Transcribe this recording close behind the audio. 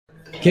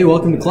Okay,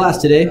 welcome to class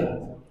today.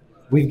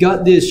 We've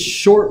got this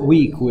short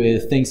week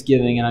with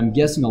Thanksgiving, and I'm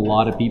guessing a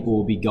lot of people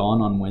will be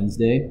gone on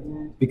Wednesday.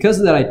 Because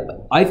of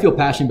that, I feel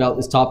passionate about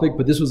this topic,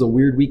 but this was a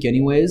weird week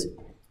anyways,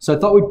 so I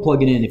thought we'd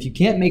plug it in. If you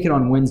can't make it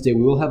on Wednesday,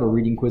 we will have a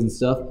reading quiz and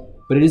stuff,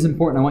 but it is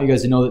important. I want you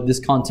guys to know that this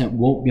content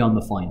won't be on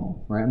the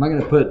final, right? I'm not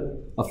going to put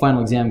a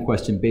final exam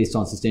question based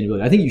on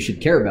sustainability. I think you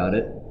should care about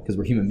it, because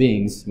we're human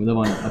beings. We live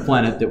on a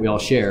planet that we all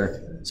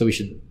share, so we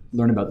should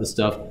learn about this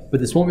stuff,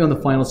 but this won't be on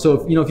the final.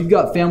 So if you've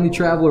got family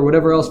travel or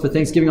whatever else for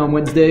Thanksgiving on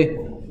Wednesday,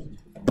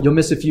 you'll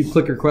miss a few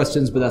clicker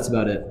questions, but that's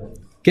about it.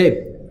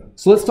 Okay,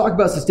 so let's talk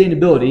about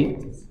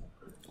sustainability.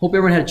 Hope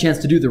everyone had a chance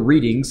to do the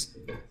readings.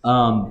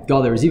 God,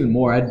 there was even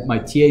more. My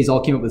TAs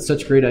all came up with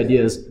such great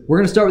ideas. We're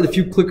going to start with a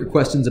few clicker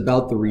questions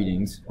about the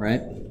readings,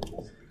 right?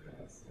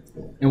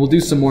 And we'll do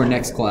some more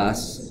next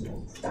class.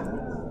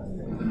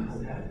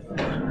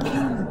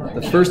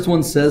 The first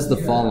one says the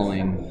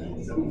following.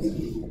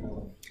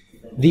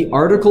 The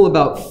article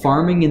about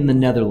farming in the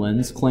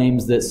Netherlands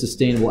claims that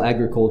sustainable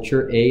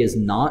agriculture, A, is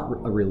not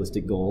a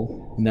realistic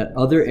goal, and that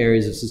other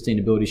areas of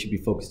sustainability should be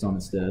focused on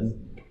instead.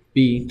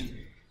 B,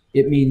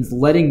 it means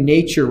letting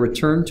nature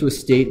return to a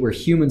state where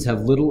humans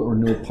have little or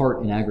no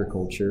part in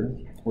agriculture.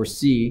 Or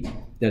C,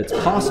 that it's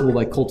possible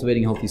by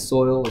cultivating healthy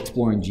soil,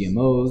 exploring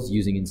GMOs,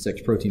 using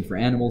insect protein for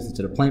animals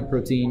instead of plant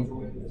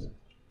protein,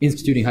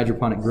 instituting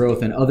hydroponic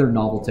growth, and other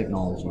novel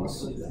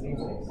technologies.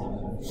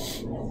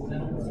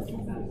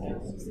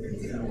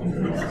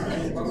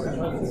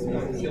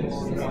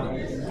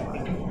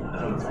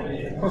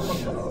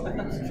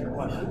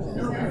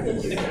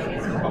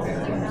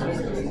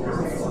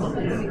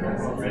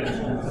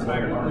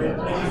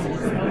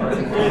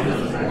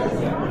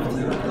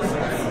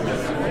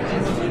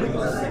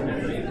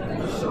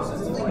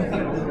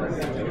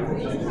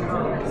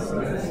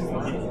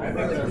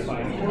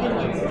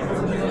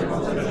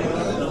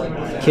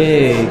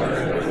 Okay,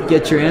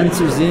 get your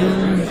answers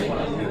in.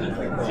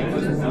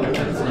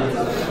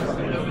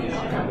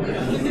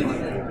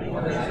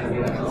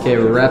 Okay,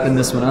 we're wrapping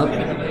this one up.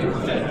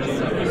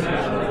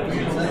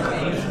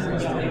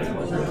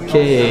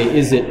 Okay,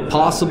 is it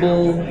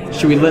possible?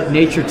 Should we let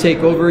nature take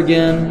over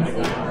again?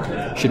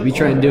 Should we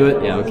try and do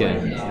it? Yeah, okay.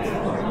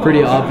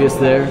 Pretty obvious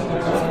there.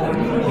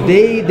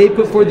 They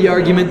put forward the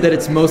argument that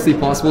it's mostly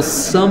possible.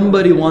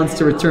 Somebody wants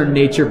to return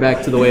nature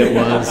back to the way it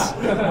was.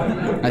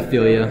 I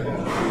feel you.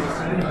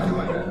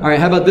 All right,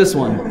 how about this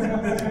one?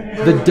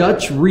 The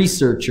Dutch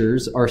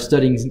researchers are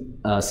studying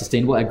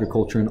sustainable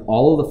agriculture in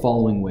all of the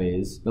following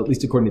ways, at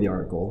least according to the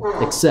article,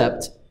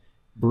 except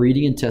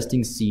breeding and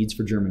testing seeds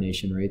for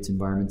germination rates,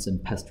 environments,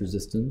 and pest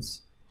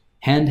resistance,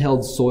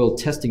 handheld soil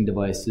testing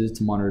devices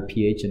to monitor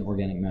pH and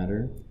organic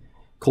matter,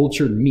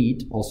 cultured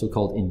meat, also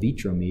called in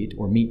vitro meat,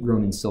 or meat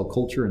grown in cell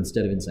culture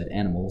instead of inside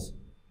animals,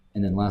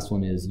 and then last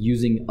one is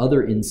using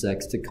other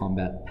insects to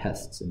combat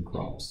pests in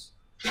crops.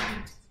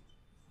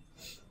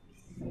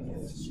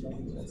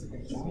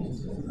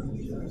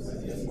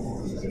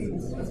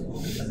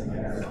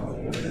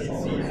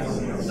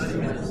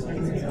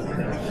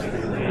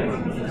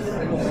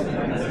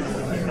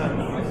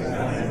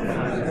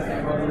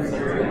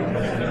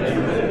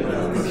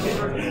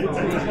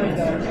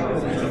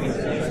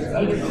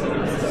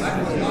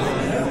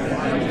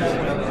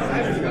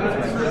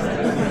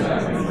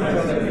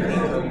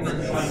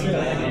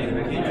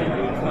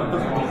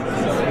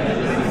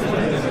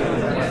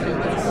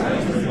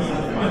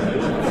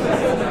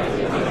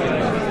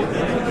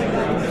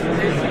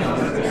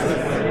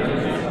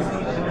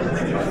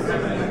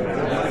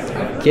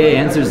 Okay,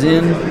 answers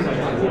in.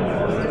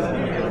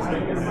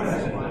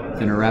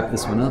 Gonna wrap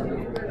this one up.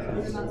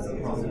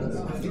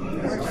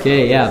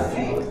 Okay, yeah.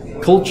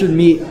 Cultured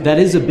meat, that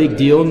is a big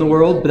deal in the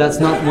world, but that's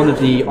not one of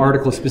the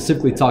articles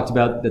specifically talked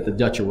about that the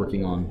Dutch are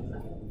working on.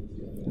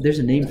 There's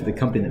a name for the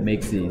company that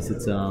makes these.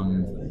 It's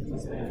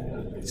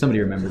somebody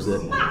remembers it.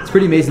 It's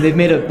pretty amazing. They've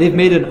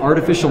made an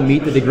artificial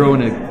meat that they grow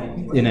in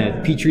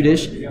a petri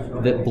dish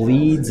that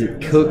bleeds,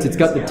 it cooks, it's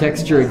got the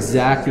texture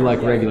exactly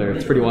like regular.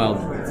 It's pretty wild.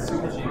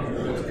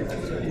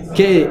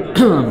 Okay,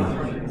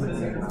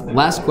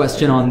 last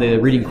question on the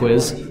reading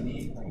quiz.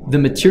 The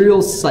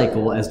materials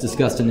cycle, as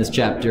discussed in this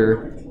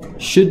chapter,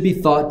 should be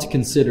thought to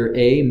consider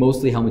A,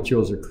 mostly how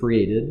materials are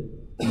created,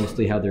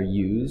 mostly how they're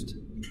used,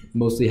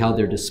 mostly how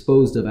they're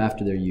disposed of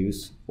after their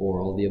use,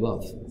 or all the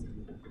above.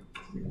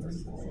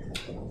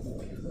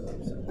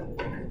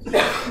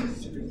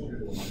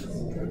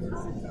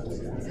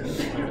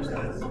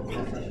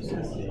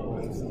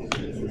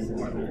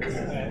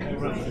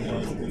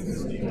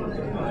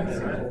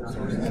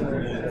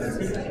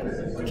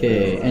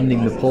 Okay,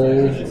 ending the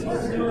poll.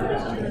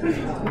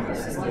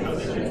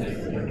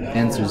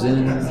 Answers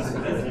in.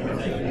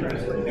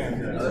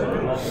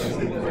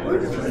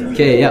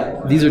 Okay, yeah,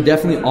 these are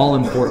definitely all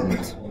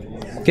important.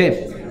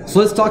 Okay, so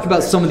let's talk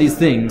about some of these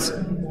things.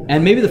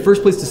 And maybe the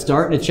first place to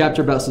start in a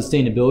chapter about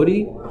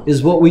sustainability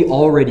is what we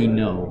already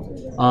know.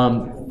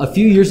 A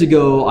few years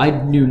ago, I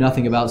knew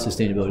nothing about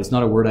sustainability. It's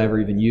not a word I ever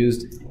even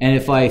used. And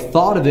if I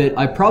thought of it,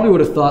 I probably would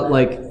have thought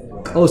like,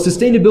 oh,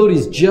 sustainability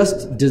is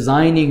just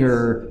designing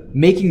or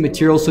making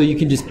materials so you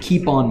can just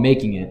keep on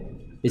making it.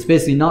 It's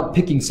basically not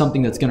picking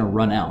something that's going to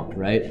run out,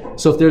 right?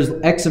 So if there's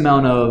X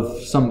amount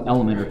of some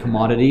element or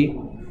commodity,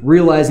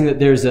 realizing that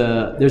there's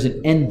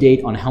an end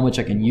date on how much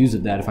I can use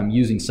of that if I'm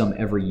using some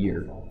every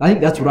year. I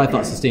think that's what I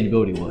thought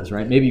sustainability was,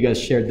 right? Maybe you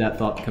guys shared that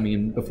thought coming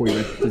in before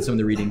you did some of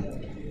the reading.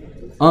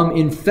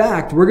 In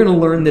fact, we're going to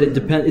learn that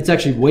it's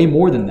actually way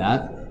more than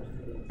that.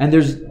 And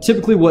there's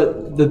typically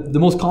what the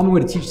most common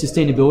way to teach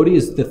sustainability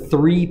is the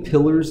 3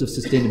 pillars of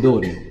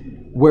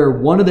sustainability, where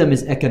one of them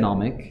is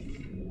economic,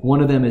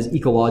 one of them is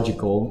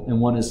ecological, and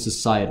one is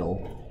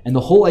societal. And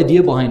the whole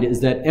idea behind it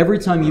is that every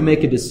time you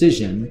make a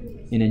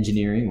decision in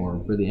engineering or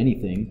really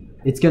anything,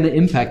 it's going to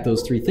impact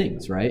those 3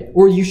 things, right?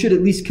 Or you should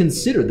at least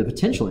consider the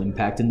potential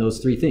impact in those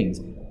 3 things,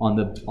 on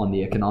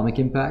the economic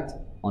impact,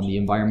 on the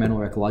environmental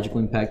or ecological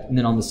impact, and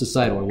then on the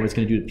societal, or what it's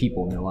going to do to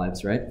people in their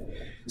lives, right?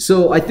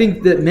 So I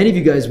think that many of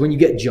you guys, when you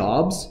get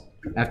jobs,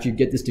 after you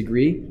get this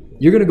degree,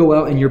 you're going to go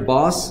out and your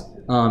boss,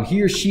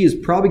 he or she is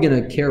probably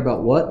going to care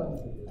about what?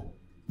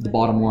 The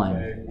bottom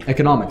line.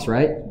 Economics,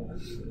 right?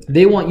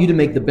 They want you to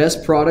make the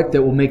best product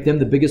that will make them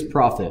the biggest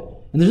profit.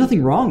 And there's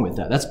nothing wrong with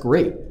that. That's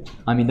great.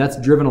 I mean, that's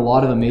driven a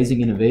lot of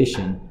amazing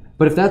innovation.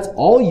 But if that's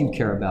all you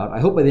care about, I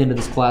hope by the end of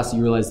this class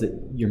you realize that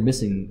you're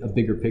missing a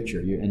bigger picture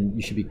and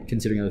you should be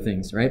considering other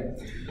things, right?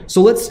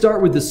 So let's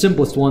start with the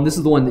simplest one. This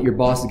is the one that your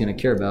boss is going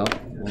to care about.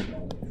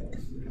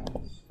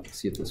 Let's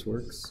see if this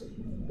works.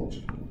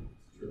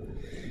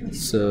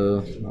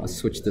 So I'll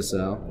switch this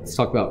out. Let's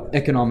talk about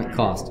economic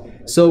cost.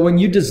 So when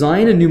you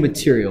design a new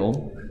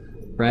material,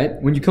 right,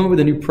 when you come up with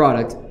a new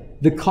product,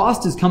 the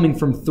cost is coming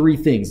from 3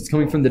 things. It's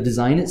coming from the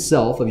design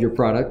itself of your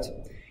product.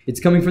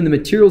 It's coming from the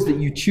materials that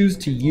you choose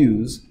to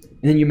use,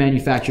 and then your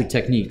manufacture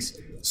techniques.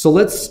 So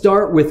let's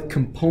start with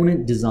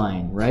component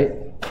design, right?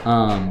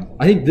 I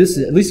think this,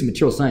 at least in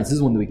material science, this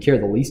is one that we care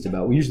the least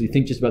about. We usually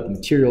think just about the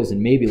materials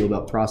and maybe a little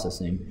about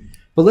processing.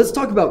 But let's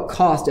talk about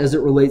cost as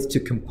it relates to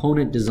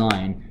component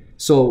design.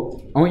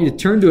 So I want you to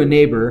turn to a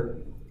neighbor,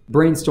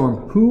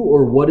 brainstorm who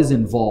or what is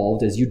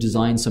involved as you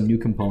design some new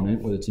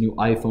component, whether it's a new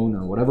iPhone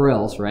or whatever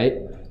else, right?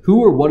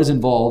 Who or what is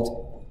involved,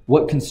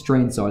 what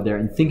constraints are there,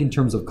 and think in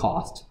terms of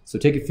cost. So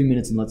take a few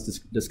minutes and let's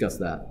discuss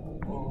that.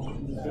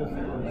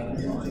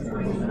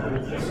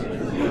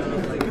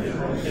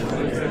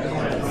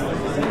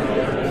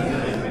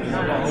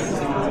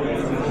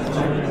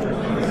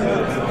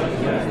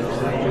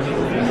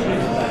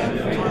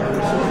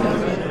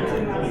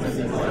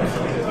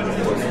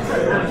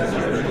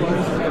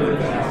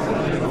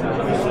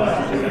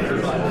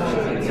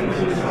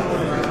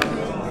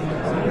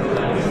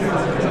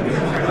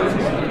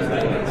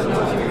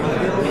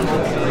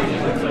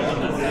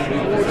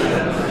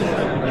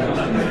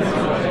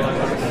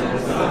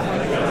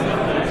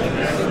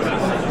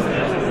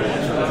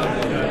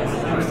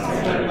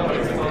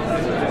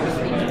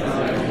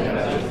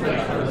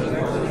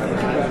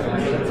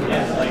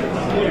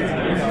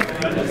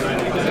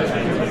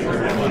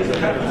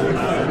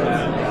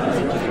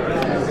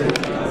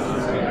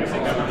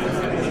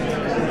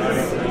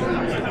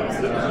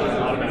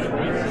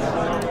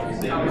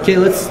 Okay,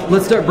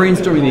 let's start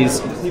brainstorming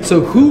these.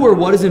 So who or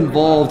what is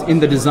involved in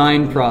the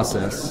design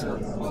process?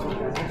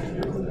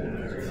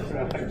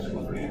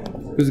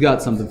 Who's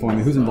got something for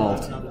me? Who's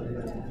involved?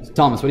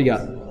 Thomas, what do you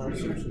got?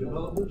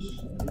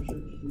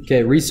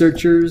 Okay,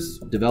 researchers,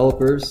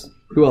 developers.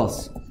 Who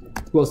else?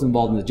 Who else is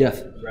involved in this?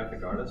 Jeff?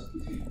 Graphic artists.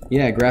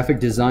 Yeah, graphic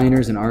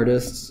designers and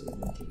artists.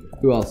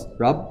 Who else?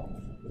 Rob?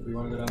 If we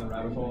want to go down the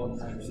rabbit hole,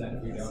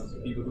 100% we know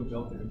people who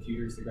built the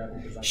computers, the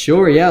graphic designers.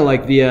 Sure, yeah,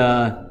 like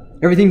the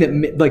everything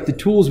that, like the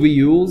tools we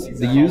use,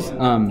 Exactly.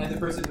 And the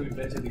person who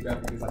invented the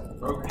graphic design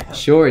program.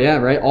 Sure, yeah,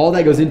 right. All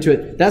that goes into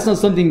it. That's not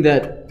something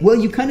that, well,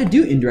 you kind of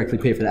do indirectly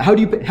pay for that. How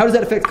does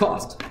that affect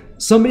cost?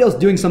 Somebody else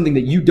doing something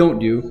that you don't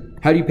do,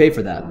 how do you pay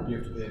for that? You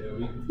have to pay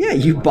Adobe. Yeah,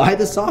 you buy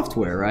the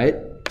software, right?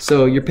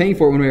 So you're paying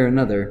for it one way or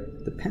another.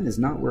 The pen is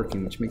not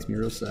working, which makes me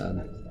real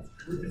sad.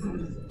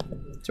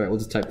 It's all right, we'll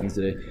just type things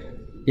today.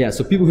 Yeah,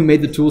 so people who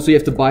made the tool, so you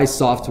have to buy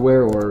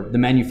software or the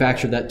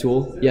manufacturer of that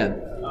tool. Yeah,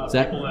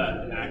 Zach? People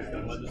that enact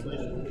gun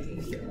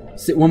legislation.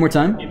 Say it one more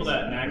time. People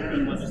that enact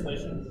gun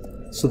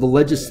legislation. So the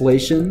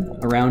legislation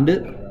around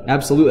it,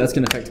 absolutely, that's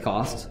going to affect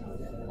cost.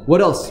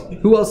 What else?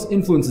 Who else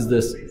influences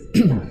this?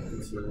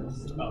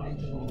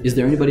 Is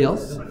there anybody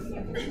else?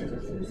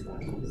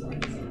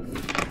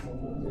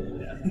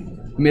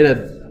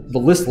 The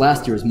list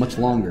last year was much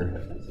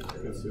longer.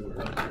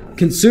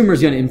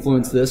 Consumers going to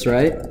influence this,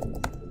 right?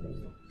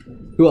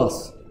 Who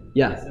else?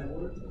 Yeah.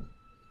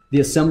 The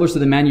assemblers, so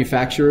the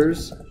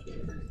manufacturers.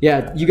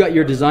 Yeah, you got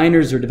your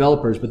designers or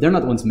developers, but they're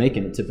not the ones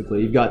making it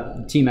typically. You've got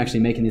a team actually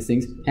making these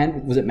things.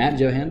 And was it Matt? Did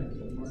you have a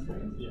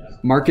hand? Yeah.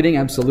 Marketing,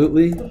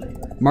 absolutely.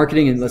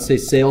 Marketing and let's say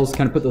sales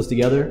kind of put those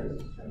together.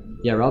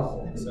 Yeah,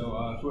 Rob?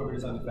 So whoever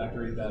designed the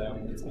factory that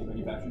it's being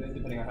manufactured in,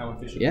 depending on how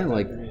efficient Yeah, the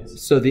like, factory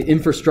is. so the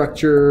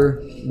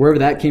infrastructure, wherever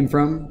that came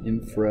from,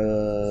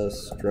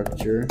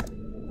 infrastructure.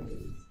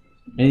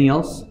 Anything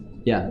else?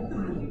 Yeah.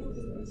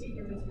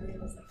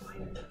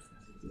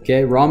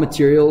 Okay, raw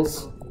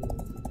materials,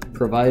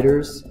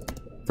 providers.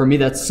 For me,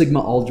 that's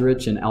Sigma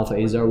Aldrich and Alpha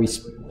Azar. We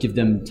give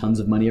them tons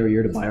of money every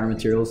year to buy our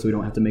materials so we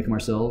don't have to make them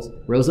ourselves.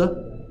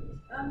 Rosa?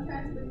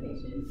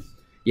 Transportation.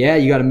 Yeah,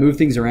 you got to move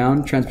things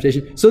around,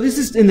 transportation. So this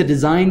is in the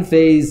design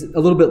phase, a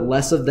little bit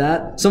less of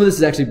that. Some of this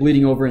is actually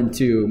bleeding over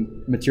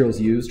into materials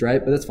used,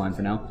 right? But that's fine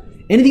for now.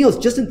 Anything else?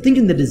 Just think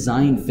in the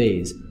design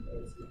phase.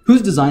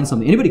 Who's designed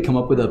something? Anybody come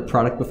up with a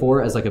product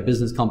before as like a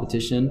business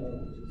competition?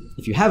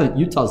 If you haven't,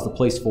 Utah's the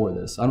place for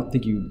this. I don't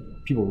think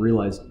people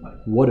realize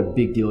what a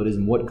big deal it is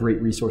and what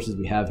great resources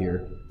we have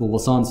here. The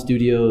Lasan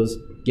Studios,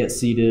 Get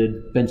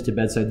Seated, Bench to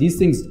Bedside. These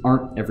things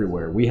aren't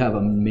everywhere. We have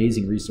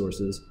amazing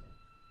resources.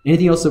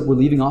 Anything else that we're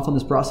leaving off on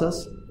this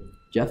process?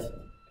 Jeff?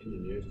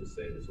 Engineers to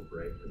say this will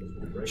break or this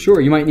will break. Sure,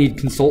 you might need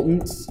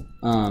consultants,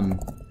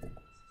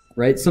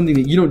 right? Something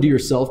that you don't do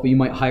yourself, but you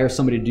might hire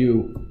somebody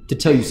to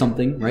tell you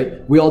something,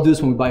 right? We all do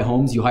this when we buy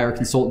homes. You hire a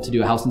consultant to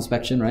do a house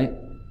inspection, right?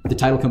 The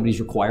title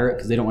companies require it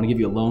because they don't want to give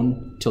you a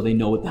loan until they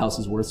know what the house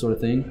is worth, sort of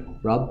thing.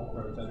 Rob?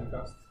 Prototyping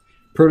costs.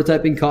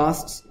 Prototyping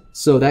costs.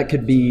 So that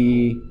could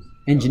be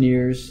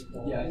engineers.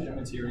 Yeah,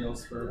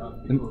 materials for.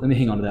 Let me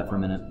hang on to that for a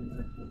minute.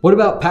 What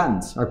about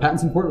patents? Are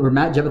patents important? Or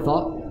Matt, do you have a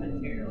thought?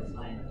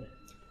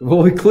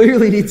 Well, we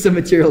clearly need some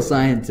material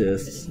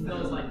scientists.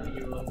 Not what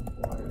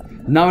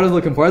I was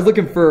looking for. I was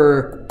looking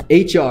for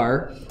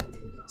HR,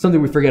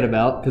 something we forget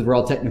about because we're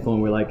all technical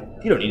and we're like,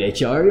 you don't need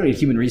HR, you don't need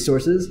human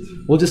resources.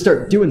 We'll just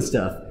start doing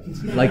stuff.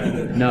 Like,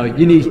 no,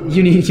 you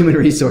need human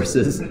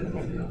resources.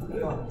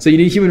 So you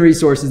need human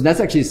resources, and that's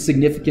actually a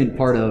significant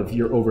part of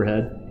your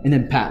overhead. And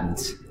then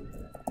patents,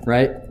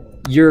 right?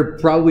 You're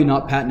probably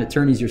not patent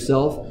attorneys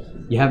yourself.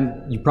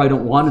 You probably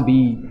don't want to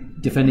be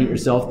defending it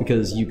yourself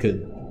because you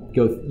could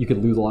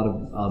lose a lot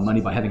of money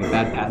by having a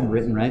bad patent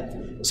written,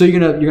 right? So you're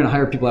gonna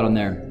hire people out on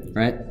there,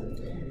 right?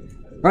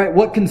 All right.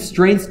 What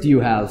constraints do you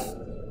have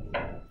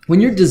when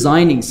you're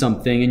designing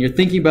something and you're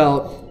thinking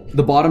about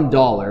the bottom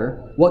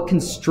dollar? What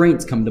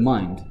constraints come to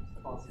mind?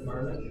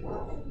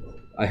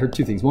 I heard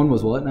two things. One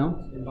was what now?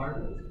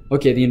 Environment.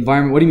 Okay, the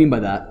environment. What do you mean by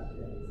that?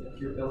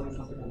 If you're building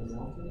something on the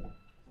mountain.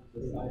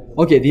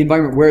 Okay, the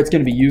environment where it's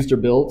going to be used or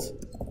built.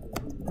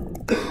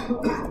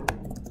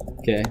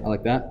 Okay, I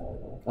like that.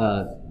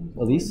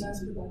 Elise?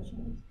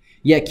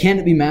 Yeah, can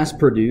it be mass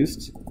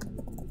produced?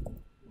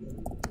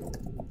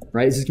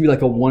 Right? Is this going to be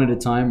like a one at a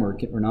time or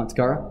not,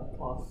 Takara?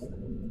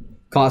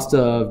 Cost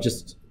of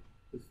just...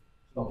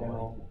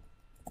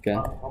 Okay.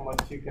 How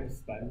much you can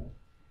spend?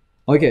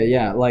 Okay,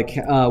 yeah. Like,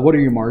 what are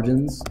your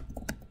margins?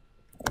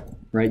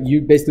 Right?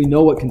 You basically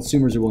know what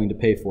consumers are willing to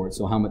pay for it.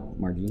 So how much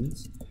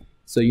margins?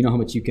 So you know how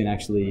much you can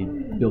actually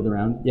build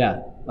around.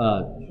 Yeah.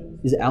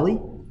 Is it Ali?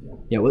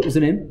 Yeah. What was the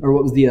name? Or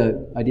what was the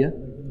idea?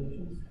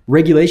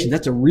 Regulation.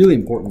 That's a really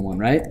important one,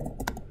 right?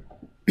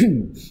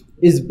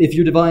 If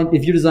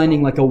you're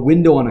designing like a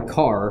window on a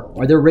car,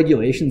 are there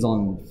regulations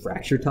on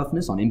fracture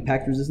toughness, on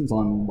impact resistance,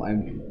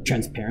 on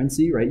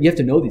transparency? Right? You have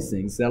to know these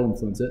things. That'll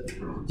influence it.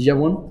 Did you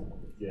have one?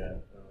 Yeah,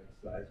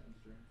 like size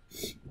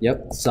constraints.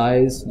 Yep,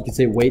 size. You could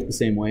say weight the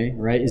same way,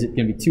 right? Is it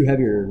going to be too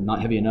heavy or not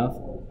heavy enough?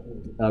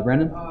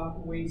 Brandon?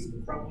 Waste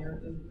from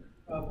your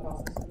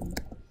processing.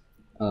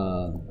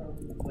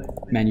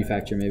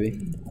 Manufacture,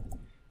 maybe.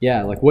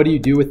 Yeah, like what do you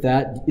do with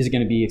that? Is it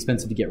going to be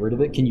expensive to get rid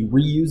of it? Can you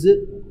reuse it?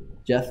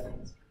 Jeff?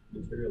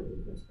 Materials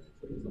and constraints,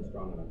 so it's not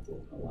strong enough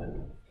to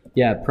align.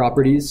 Yeah,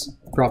 property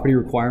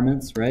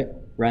requirements, right?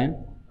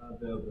 Ryan?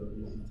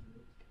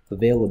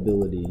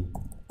 Availability.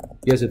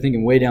 You guys are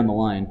thinking way down the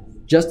line.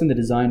 Just in the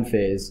design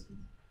phase.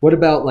 What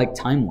about like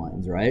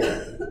timelines, right?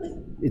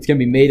 It's going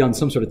to be made on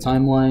some sort of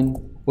timeline.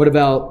 What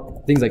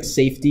about things like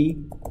safety,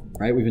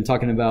 right? We've been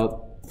talking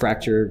about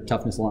fracture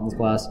toughness a lot in this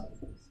class.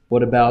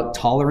 What about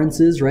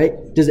tolerances, right?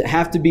 Does it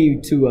have to be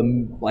to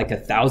like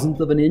 1,000th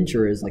of an inch,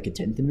 or is like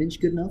 1/10 of an inch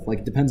good enough? Like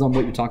it depends on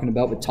what you're talking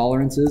about, but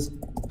tolerances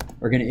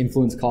are going to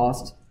influence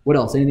cost. What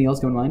else? Anything else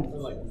come to mind? Or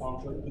like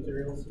conflict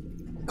materials.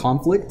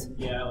 Conflict?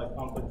 Yeah, like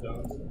conflict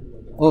zones.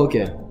 Oh,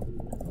 okay.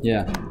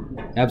 Yeah,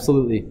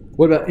 absolutely.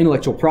 What about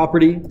intellectual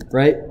property,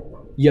 right?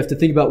 You have to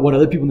think about what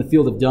other people in the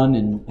field have done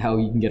and how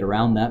you can get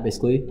around that,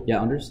 basically. Yeah,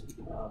 Anders?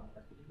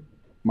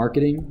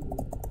 Marketing?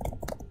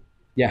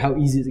 Yeah, how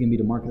easy is it going to be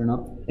to market or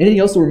not? Anything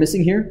else that we're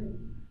missing here?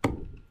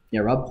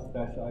 Yeah, Rob?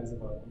 Specialized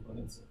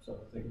components, so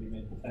they can be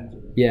made into.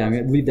 Yeah, I'm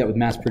going to leave that with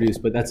mass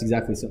produced, but that's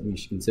exactly something you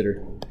should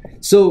consider.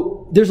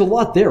 So there's a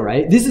lot there,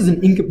 right? This is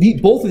an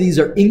incomplete, both of these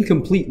are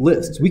incomplete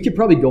lists. We could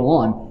probably go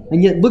on,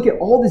 and yet look at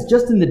all this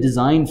just in the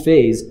design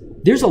phase.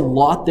 There's a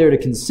lot there to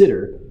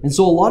consider. And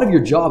so a lot of your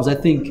jobs, I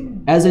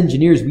think, as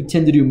engineers, we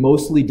tend to do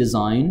mostly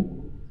design.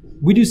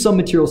 We do some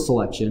material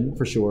selection,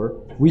 for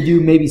sure. We do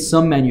maybe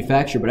some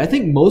manufacture, but I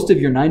think most of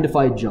your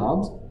 9-to-5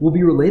 jobs will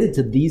be related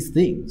to these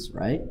things,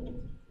 right?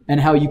 And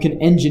how you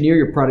can engineer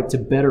your product to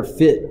better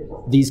fit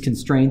these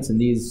constraints and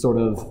these sort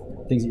of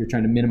things that you're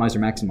trying to minimize or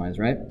maximize,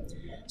 right?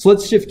 So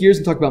let's shift gears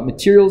and talk about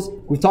materials.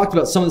 We've talked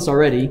about some of this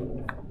already.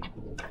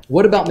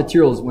 What about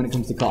materials when it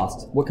comes to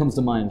cost? What comes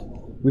to mind?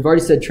 We've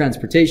already said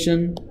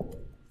transportation.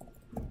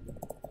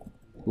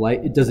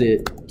 Like, does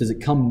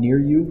it come near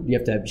you? Do you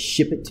have to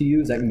ship it to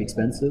you? Is that going to be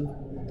expensive?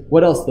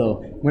 What else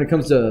though? When it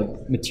comes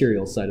to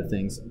material side of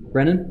things,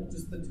 Brennan?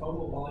 Just the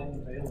total volume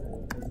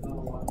available. There's not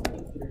a lot of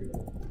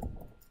material.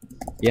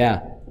 Yeah.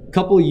 A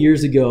couple of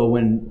years ago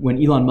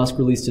when Elon Musk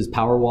released his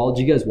Powerwall,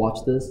 did you guys watch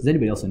this? Is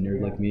anybody else a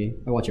nerd like me?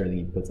 I watch everything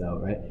he puts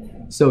out, right?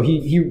 So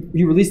he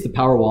released the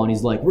Powerwall and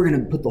he's like, we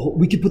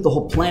could put the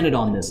whole planet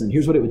on this and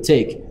here's what it would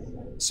take.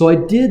 So I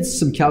did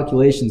some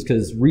calculations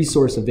because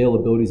resource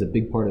availability is a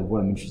big part of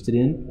what I'm interested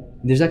in.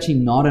 There's actually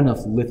not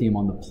enough lithium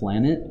on the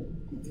planet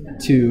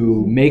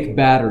to make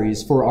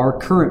batteries for our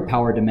current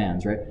power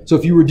demands, right? So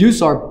if you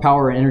reduce our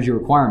power and energy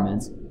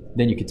requirements,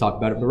 then you could talk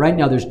about it. But right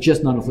now, there's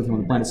just not enough lithium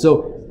on the planet.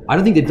 So I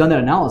don't think they've done that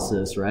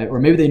analysis, right?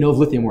 Or maybe they know of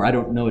lithium where I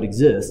don't know it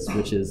exists,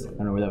 which is, I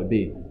don't know where that would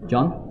be.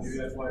 John? Maybe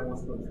that's why it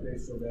wants to go to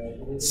space so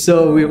bad.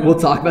 So we'll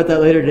talk about that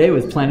later today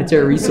with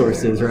planetary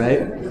resources,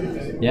 right?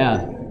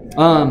 Yeah.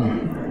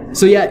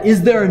 So yeah,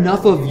 is there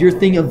enough of your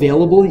thing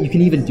available that you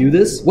can even do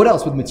this? What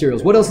else with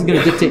materials? What else is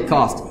going to dictate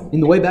cost? In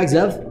the way back,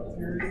 Zev?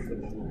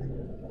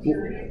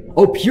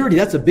 Oh, purity,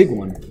 that's a big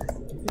one.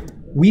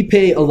 We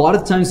pay a lot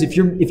of times if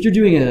you're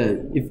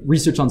doing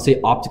research on, say,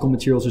 optical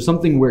materials or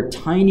something where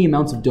tiny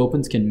amounts of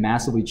dopants can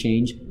massively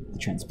change the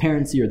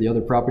transparency or the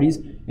other properties,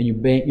 and you're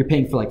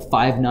paying for like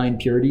 5.9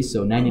 purity,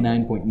 so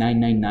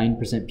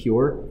 99.999%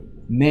 pure,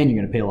 man, you're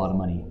going to pay a lot of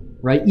money,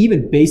 right?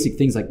 Even basic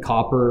things like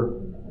copper,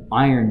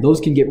 iron, those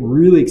can get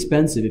really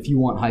expensive if you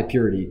want high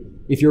purity.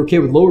 If you're okay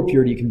with lower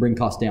purity, you can bring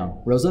costs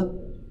down. Rosa?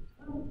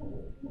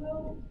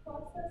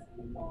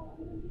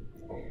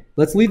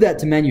 Let's leave that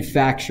to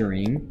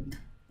manufacturing,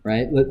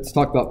 right? Let's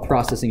talk about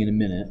processing in a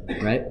minute,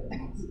 right?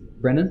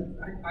 Brendan?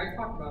 I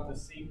talked about the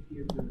safety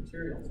of the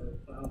materials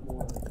or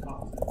more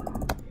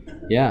toxic.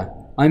 Yeah.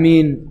 I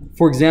mean,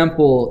 for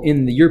example,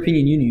 in the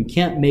European Union, you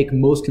can't make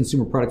most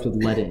consumer products with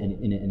lead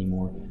in it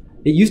anymore.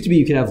 It used to be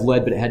you could have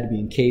lead, but it had to be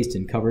encased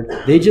and covered.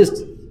 They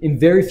just, in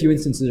very few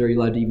instances, are you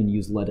allowed to even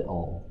use lead at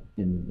all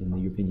in the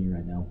European Union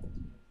right now.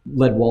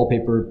 Lead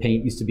wallpaper,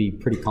 paint used to be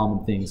pretty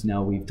common things.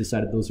 Now we've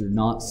decided those are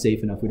not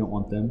safe enough. We don't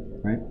want them,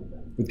 right?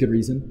 With good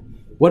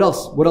reason. What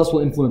else? What else will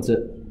influence it?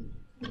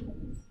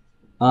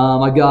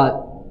 I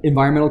got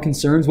environmental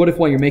concerns. What if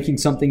while you're making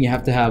something you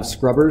have to have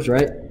scrubbers,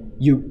 right?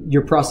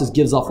 Your process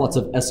gives off lots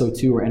of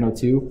SO2 or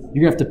NO2.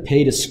 You're gonna have to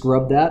pay to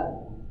scrub that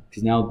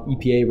because now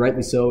EPA,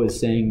 rightly so, is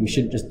saying we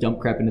shouldn't just dump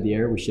crap into the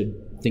air. We should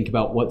think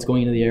about what's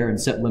going into the air and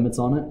set limits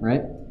on it,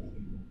 right?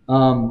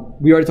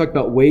 We already talked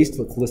about waste.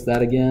 Let's list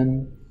that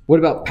again. What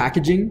about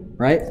packaging,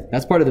 right?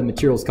 That's part of the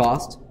materials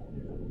cost.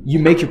 You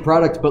make your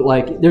product, but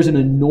like there's an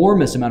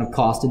enormous amount of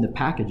cost in the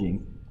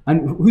packaging.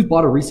 And who's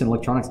bought a recent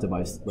electronics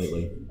device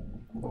lately?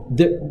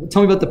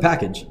 Tell me about the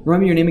package.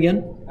 Remind me your name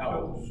again?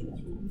 Alex.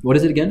 What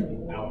is it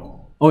again? Alex.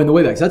 Oh, in the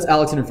way back. So that's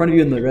Alex, and in front of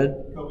you in the red?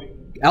 Kobe.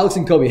 Alex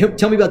and Kobe.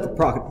 Tell me about the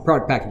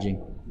product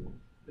packaging.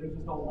 There's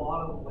just a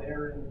lot of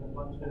layering and a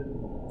bunch of,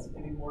 it's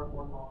getting more and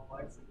more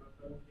complex. It goes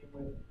from everything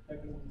with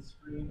connecting the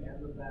screen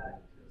and the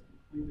back just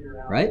completely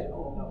around. Right.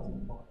 All bells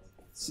and whistles.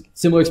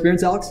 Similar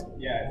experience, Alex?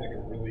 Yeah, it's like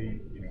a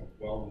really,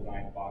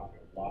 well-designed box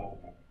with a lot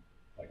of them,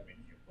 like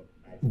making it look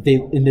nice.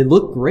 They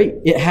look great.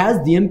 It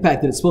has the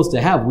impact that it's supposed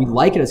to have. We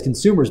like it as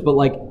consumers, but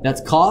like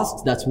that's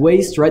cost, that's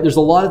waste, right? There's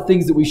a lot of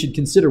things that we should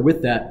consider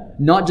with that.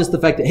 Not just the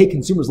fact that, hey,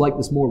 consumers like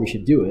this more, we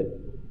should do it.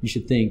 You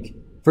should think,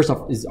 first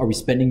off, are we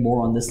spending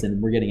more on this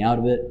than we're getting out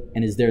of it?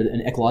 And is there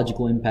an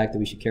ecological impact that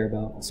we should care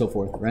about? And so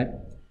forth, right?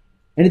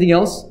 Anything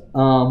else?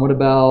 What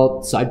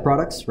about side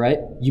products, right?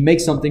 You make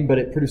something, but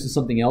it produces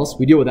something else.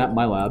 We deal with that in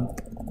my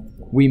lab.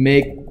 We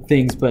make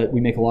things, but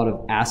we make a lot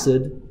of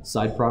acid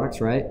side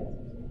products, right?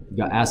 You've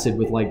got acid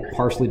with like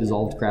partially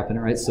dissolved crap in it,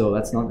 right? So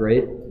that's not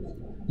great.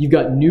 You've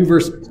got new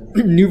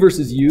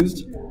versus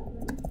used.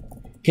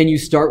 Can you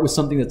start with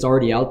something that's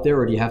already out there,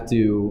 or do you have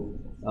to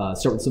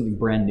start with something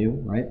brand new,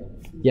 right?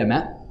 Yeah,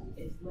 Matt?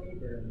 It's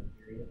labor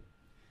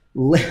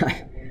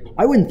material.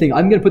 I wouldn't think,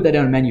 I'm going to put that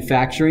down in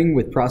manufacturing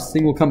with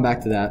processing. We'll come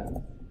back to that.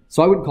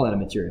 So I wouldn't call that a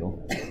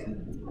material.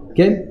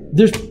 Okay?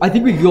 I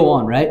think we could go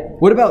on, right?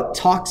 What about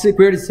toxic?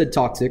 We already said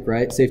toxic,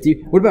 right?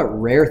 Safety. What about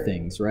rare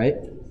things, right?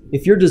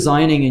 If you're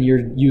designing and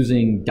you're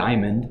using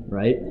diamond,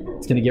 right,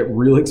 it's going to get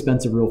real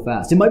expensive real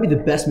fast. It might be the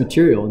best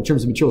material in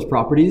terms of materials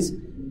properties,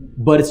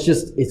 but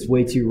it's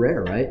way too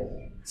rare, right?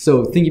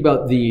 So thinking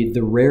about the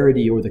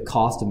rarity or the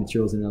cost of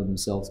materials in and of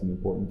themselves can be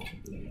important.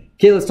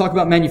 Okay, let's talk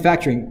about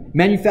manufacturing.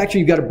 Manufacturing,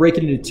 you've got to break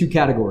it into two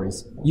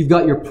categories. You've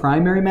got your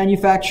primary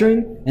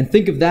manufacturing, and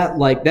think of that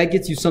like that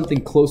gets you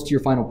something close to your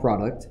final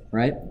product,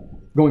 right?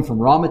 Going from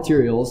raw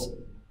materials,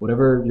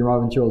 whatever your raw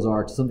materials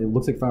are, to something that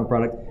looks like final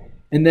product.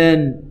 And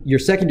then your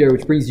secondary,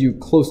 which brings you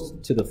close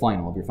to the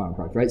final of your final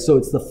product, right? So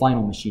it's the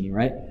final machining,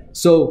 right?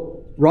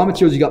 So raw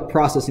materials, you got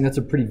processing. That's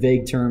a pretty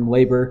vague term.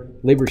 Labor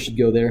should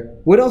go there.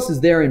 What else is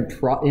there in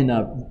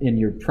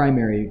your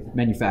primary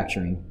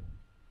manufacturing?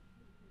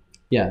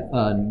 Yeah,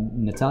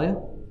 Natalia?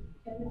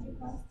 Energy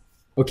costs.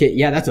 Okay,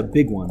 yeah, that's a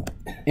big one.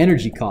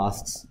 Energy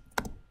costs.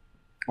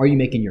 Are you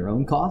making your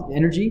own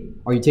energy?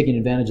 Are you taking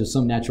advantage of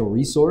some natural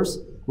resource?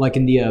 Like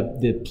in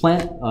the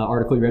plant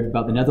article you read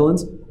about the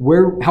Netherlands,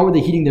 how are they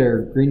heating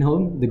their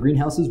the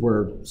greenhouses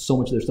where so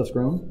much of their stuff's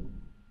grown?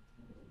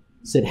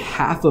 said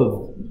half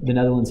of the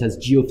Netherlands has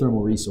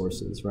geothermal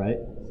resources, right?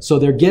 So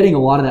they're getting a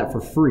lot of that for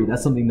free.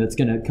 That's something that's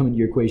going to come into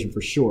your equation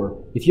for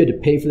sure. If you had to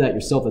pay for that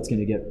yourself, that's going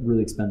to get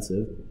really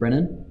expensive.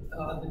 Brennan? The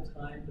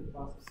time to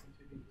process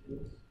into the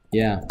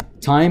Yeah,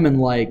 time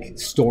and like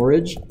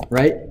storage,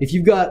 right? If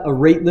you've got a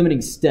rate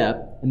limiting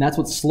step and that's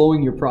what's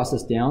slowing your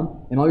process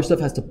down and all your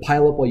stuff has to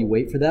pile up while you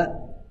wait for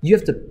that, you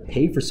have to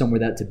pay for somewhere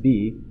that to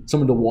be,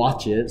 someone to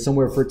watch it,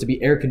 somewhere for it to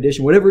be air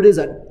conditioned, whatever it is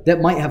that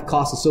might have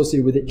costs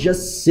associated with it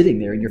just sitting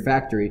there in your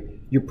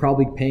factory. You're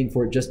probably paying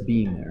for it just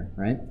being there,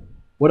 right?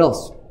 What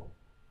else?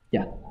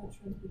 Yeah.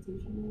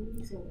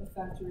 Transportation, so a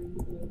factory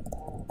with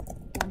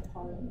one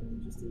part,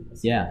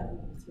 just Yeah.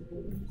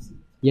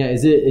 Yeah,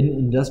 is it an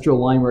industrial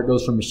line where it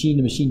goes from machine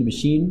to machine to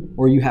machine,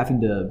 or are you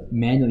having to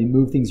manually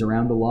move things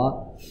around a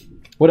lot?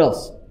 What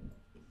else?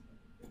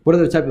 What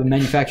other type of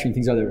manufacturing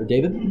things are there,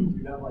 David?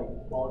 You have like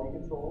quality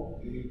control.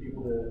 You need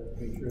people to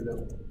make sure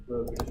that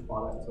the finished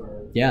products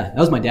are. Yeah, that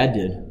was my dad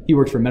did. He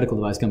worked for a medical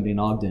device company in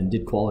Ogden,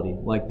 did quality.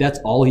 Like that's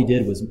all he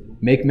did was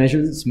make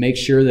measurements, make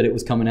sure that it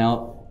was coming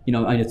out. You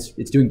know, and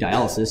it's doing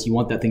dialysis. You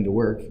want that thing to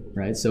work,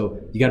 right? So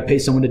you got to pay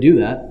someone to do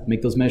that,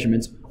 make those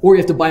measurements, or you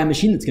have to buy a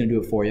machine that's going to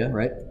do it for you,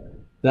 right?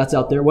 That's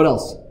out there. What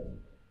else?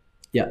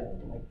 Yeah.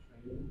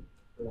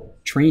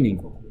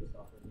 Training.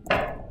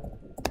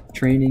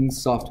 Training,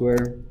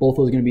 software, both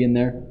those are going to be in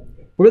there.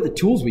 What are the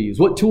tools we use?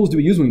 What tools do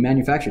we use when we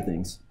manufacture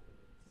things?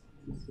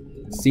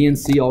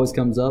 CNC always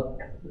comes up.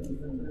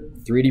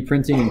 3D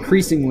printing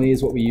increasingly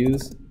is what we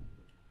use.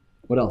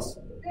 What else?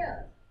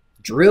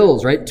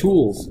 Drills, right?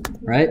 Tools,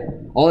 right?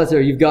 All that's there.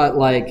 You've got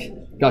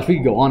like, gosh, we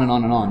could go on and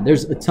on and on.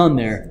 There's a ton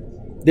there.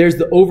 There's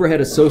the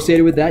overhead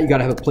associated with that. You got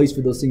to have a place for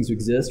those things to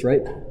exist,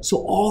 right? So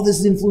all this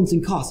is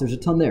influencing costs. There's a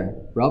ton there.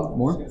 Rob,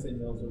 more?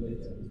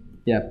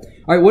 Yeah.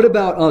 All right. What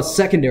about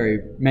secondary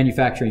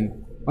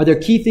manufacturing? Are there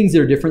key things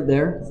that are different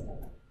there?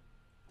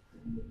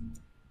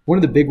 One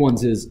of the big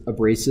ones is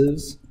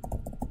abrasives.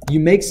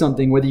 You make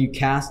something, whether you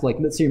cast, like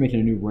let's say you're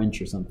making a new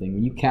wrench or something.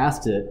 When you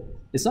cast it,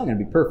 it's not going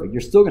to be perfect. You're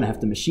still going to have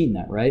to machine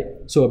that, right?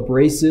 So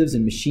abrasives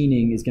and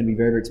machining is going to be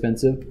very, very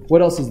expensive.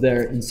 What else is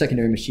there in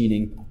secondary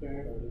machining?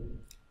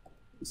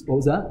 What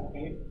was that?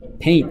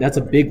 Paint. That's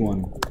a big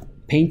one.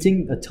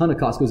 Painting, a ton of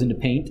cost goes into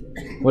paint.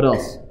 What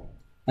else?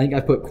 I think I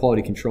put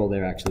quality control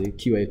there, actually.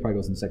 QA probably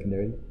goes in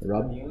secondary.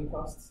 Rob?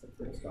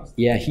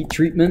 Yeah, heat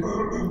treatment.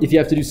 If you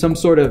have to do some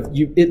sort of,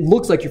 it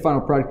looks like your final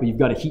product, but you've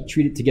got to heat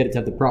treat it to get it to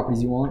have the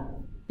properties you want.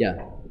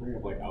 Yeah.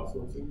 Like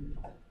outsourcing?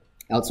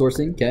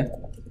 Outsourcing, okay.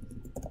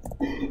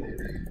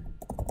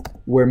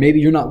 Where maybe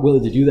you're not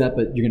willing to do that,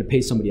 but you're going to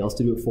pay somebody else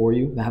to do it for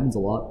you. That happens a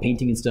lot.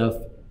 Painting and stuff.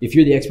 If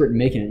you're the expert in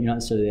making it, you're not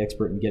necessarily the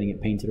expert in getting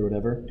it painted or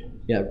whatever.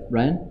 Yeah,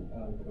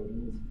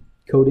 Ryan?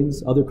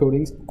 Coatings, other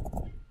coatings.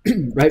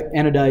 Right?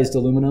 Anodized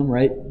aluminum,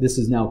 right? This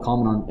is now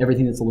common on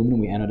everything that's aluminum.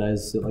 We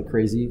anodize it like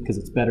crazy because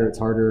it's better, it's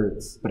harder,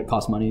 but it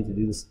costs money to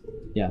do this.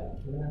 Yeah.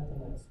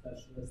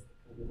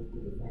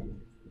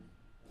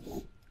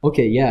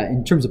 Okay, yeah.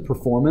 In terms of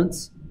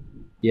performance,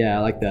 yeah,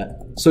 I like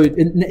that. So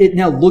it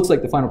now looks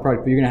like the final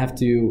product, but you're going to have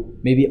to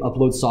maybe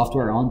upload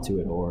software onto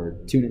it or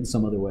tune it in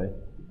some other way.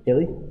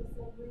 Haley?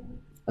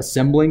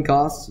 Assembling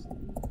costs,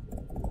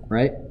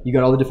 right? You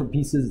got all the different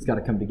pieces. It's got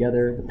to come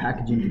together. The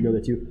packaging can go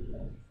there too.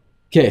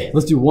 Okay,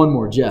 let's do one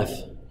more, Jeff.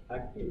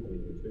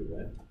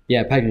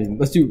 Yeah, packaging.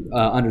 Let's do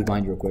Anders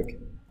behind you real quick.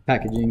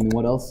 Packaging, and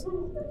what else?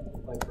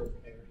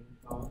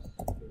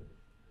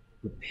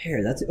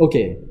 Repair. That's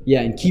okay.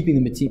 Yeah, and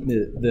keeping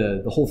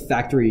the whole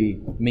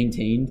factory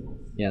maintained.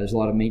 Yeah, there's a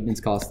lot of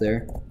maintenance costs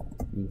there.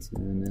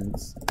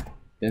 Maintenance.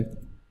 Okay.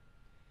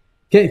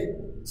 Okay,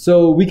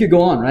 so we could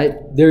go on, right?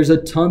 There's a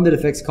ton that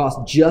affects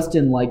cost just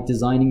in like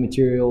designing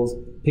materials,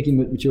 picking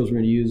what materials we're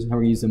going to use, how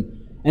we're going to use them.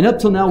 And up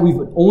till now, we've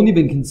only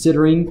been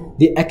considering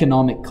the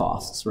economic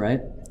costs,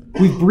 right?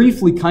 We've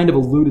briefly kind of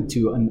alluded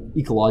to an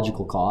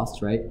ecological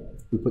cost, right?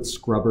 We put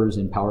scrubbers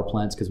in power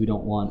plants because we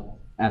don't want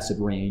acid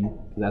rain,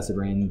 because acid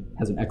rain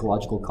has an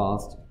ecological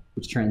cost,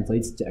 which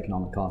translates to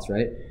economic cost,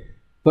 right?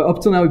 But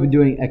up till now, we've been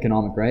doing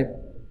economic, right?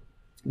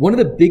 One of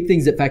the big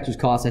things that factors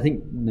cost, I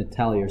think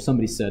Natalia or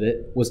somebody said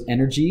it, was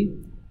energy.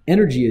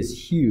 Energy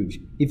is huge.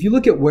 If you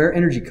look at where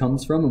energy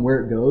comes from and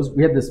where it goes,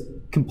 we have this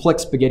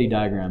complex spaghetti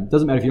diagram. It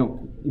doesn't matter if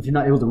you're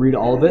not able to read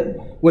all of it.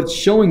 What it's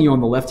showing you on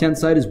the left-hand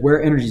side is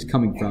where energy is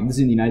coming from. This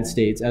is in the United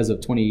States as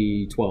of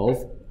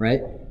 2012,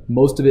 right?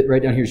 Most of it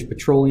right down here is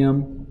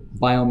petroleum,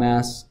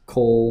 biomass,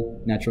 coal,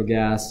 natural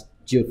gas,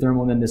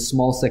 geothermal, and then this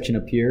small section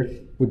up here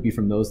would be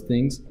from those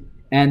things.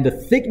 And the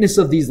thickness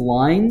of these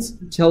lines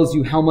tells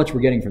you how much we're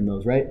getting from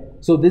those, right?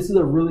 So this is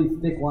a really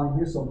thick line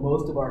here, so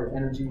most of our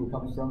energy we're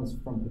coming from is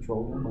from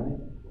petroleum, right?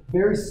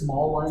 Very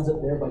small lines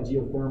up there by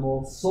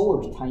geothermal.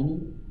 Solar's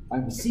tiny. I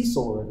mean, we see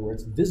solar everywhere,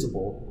 it's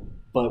visible,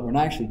 but we're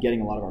not actually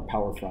getting a lot of our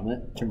power from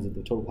it in terms of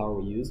the total power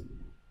we use.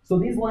 So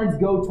these lines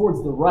go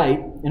towards the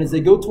right, and as they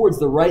go towards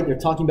the right, they're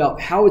talking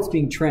about how it's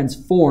being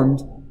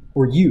transformed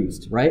or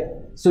used, right?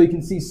 So you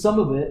can see some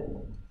of it,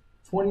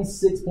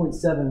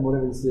 26.7,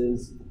 whatever this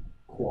is,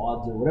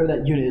 quads or whatever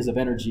that unit is of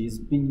energy is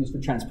being used for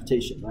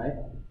transportation, right?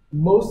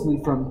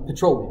 Mostly from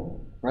petroleum.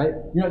 right?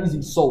 You're not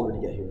using solar to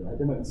get here, right?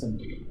 There might be some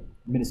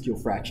minuscule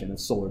fraction of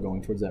solar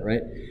going towards that,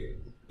 right?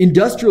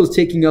 Industrial is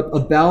taking up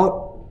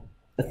about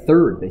a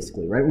third,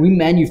 basically, right? When we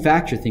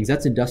manufacture things,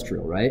 that's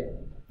industrial, right?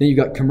 Then you've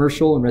got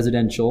commercial and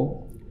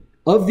residential.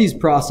 Of these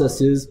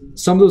processes,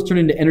 some of those turn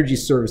into energy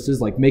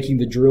services, like making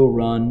the drill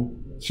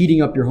run,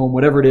 heating up your home,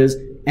 whatever it is,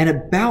 and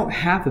about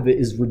half of it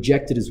is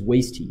rejected as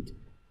waste heat,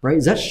 right?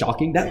 Is that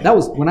shocking? That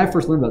was, when I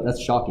first learned about it,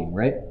 that's shocking,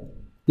 right?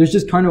 There's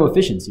just Carnot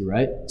efficiency,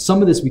 right?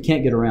 Some of this we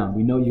can't get around.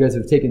 We know you guys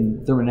have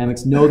taken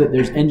thermodynamics, know that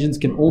there's engines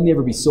can only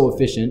ever be so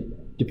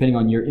efficient depending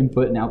on your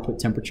input and output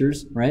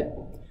temperatures, right?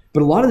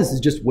 But a lot of this is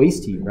just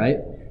waste heat, right?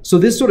 So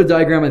this sort of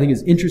diagram I think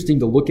is interesting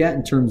to look at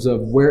in terms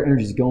of where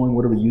energy is going,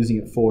 what are we using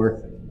it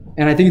for?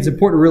 And I think it's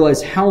important to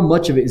realize how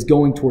much of it is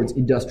going towards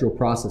industrial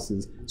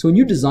processes. So when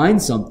you design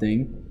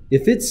something,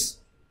 if it's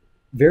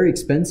very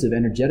expensive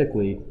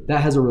energetically,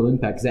 that has a real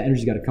impact because that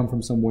energy's got to come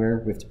from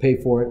somewhere. We have to pay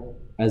for it.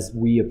 As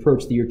we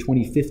approach the year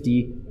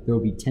 2050, there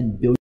will be 10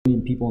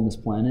 billion people on this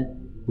planet,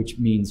 which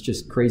means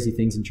just crazy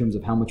things in terms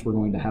of how much we're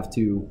going to have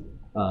to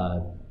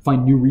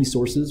find new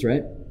resources,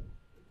 right?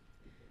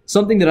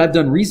 Something that I've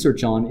done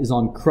research on is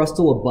on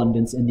crustal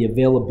abundance and the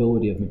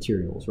availability of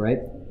materials, right?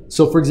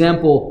 So for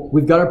example,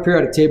 we've got our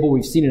periodic table.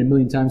 We've seen it a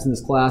million times in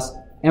this class,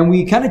 and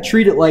we kind of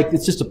treat it like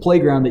it's just a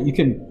playground that you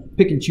can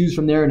pick and choose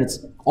from there, and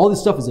it's all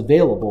this stuff is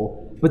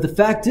available. But the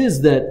fact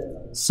is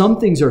that some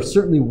things are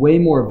certainly way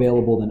more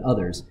available than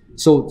others.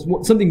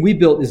 So something we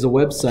built is a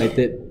website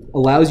that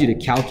allows you to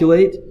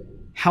calculate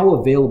how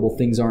available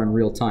things are in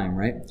real time,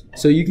 right?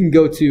 So you can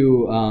go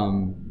to,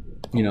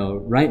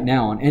 right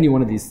now on any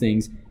one of these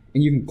things,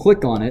 and you can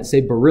click on it,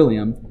 say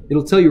beryllium.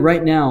 It'll tell you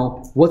right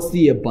now what's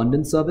the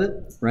abundance of it,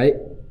 right?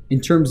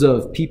 In terms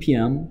of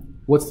ppm,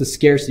 what's the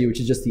scarcity, which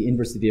is just the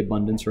inverse of the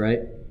abundance, right?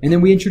 And then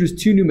we introduced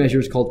two new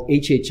measures called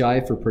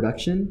HHI for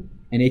production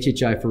and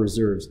HHI for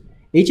reserves.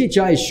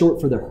 HHI is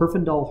short for the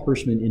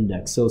Herfindahl-Hirschman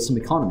Index, so some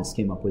economists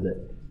came up with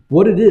it.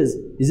 What it is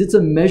it's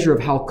a measure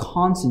of how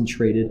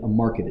concentrated a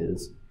market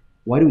is.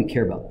 Why do we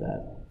care about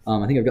that?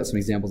 I think I've got some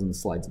examples in the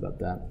slides about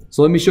that.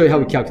 So let me show you how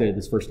we calculated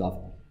this first off.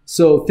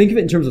 So think of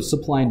it in terms of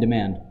supply and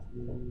demand.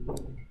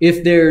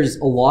 If there's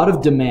a lot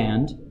of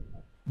demand,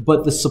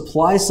 but the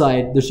supply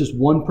side, there's just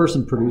one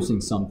person producing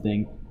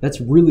something,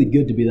 that's really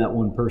good to be that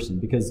one person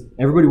because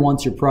everybody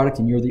wants your product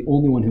and you're the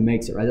only one who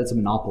makes it, right? That's a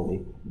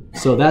monopoly.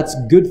 So that's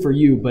good for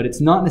you, but it's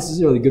not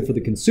necessarily good for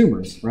the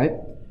consumers, right?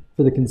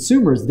 For the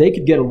consumers, they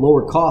could get a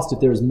lower cost if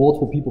there's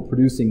multiple people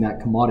producing that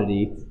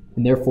commodity,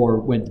 and therefore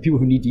when the people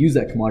who need to use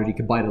that commodity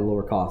could buy it at a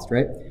lower cost,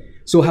 right?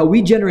 So how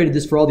we generated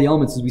this for all the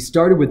elements is we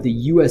started with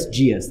the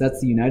USGS,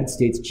 that's the United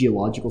States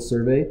Geological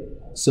Survey.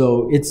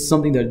 So it's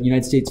something that the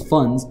United States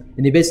funds,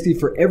 and they basically,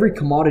 for every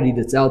commodity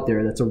that's out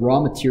there that's a raw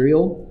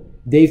material,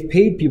 they've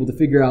paid people to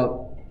figure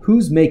out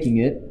who's making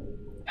it,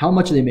 how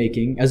much are they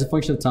making as a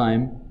function of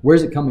time,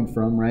 where's it coming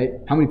from, right?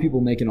 How many people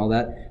making all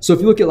that? So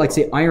if you look at, like,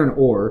 say, iron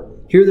ore,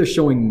 here they're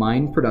showing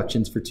mine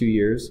productions for 2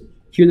 years.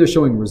 Here they're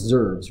showing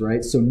reserves,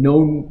 right? So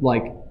known,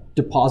 like,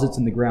 deposits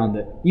in the ground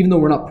that even though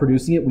we're not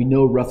producing it, we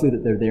know roughly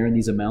that they're there in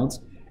these amounts.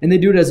 And they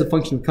do it as a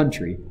function of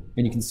country.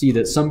 And you can see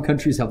that some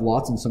countries have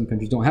lots and some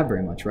countries don't have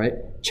very much, right?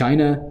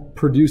 China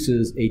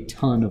produces a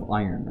ton of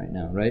iron right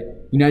now, right?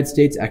 United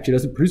States actually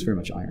doesn't produce very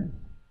much iron.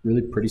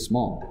 Really pretty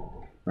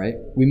small, right?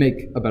 We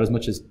make about as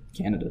much as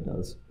Canada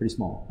does. Pretty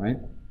small, right?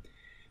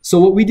 So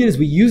what we did is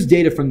we used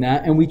data from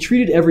that and we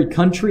treated every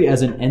country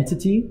as an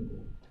entity.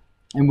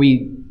 And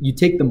you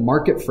take the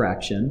market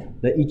fraction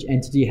that each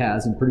entity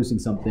has in producing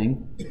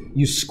something,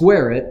 you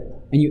square it,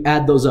 and you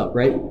add those up,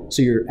 right?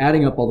 So you're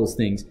adding up all those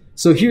things.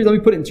 So here, let me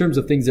put it in terms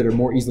of things that are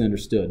more easily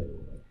understood.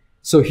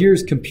 So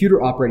here's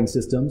computer operating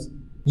systems.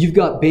 You've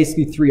got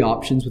basically three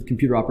options with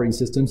computer operating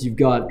systems. You've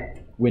got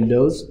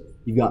Windows,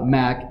 you've got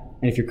Mac,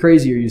 and if you're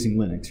crazy, you're using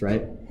Linux,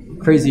 right?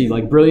 Crazy,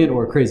 like brilliant,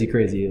 or crazy.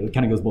 It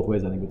kind of goes both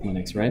ways, I think, with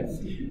Linux, right?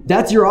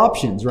 That's your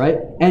options, right?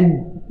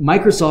 And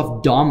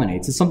Microsoft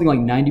dominates. It's something like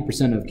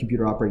 90% of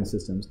computer operating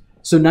systems.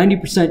 So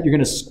 90%, you're going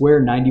to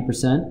square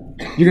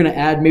 90%. You're going to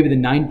add maybe the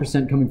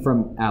 9% coming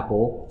from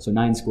Apple, so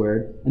 9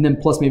 squared, and then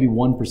plus maybe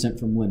 1%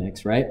 from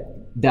Linux, right?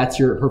 That's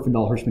your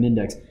Herfindahl-Hirschman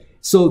Index.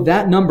 So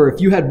that number,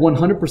 if you had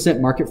 100%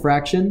 market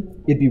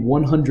fraction, it'd be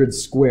 100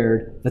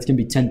 squared. That's going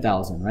to be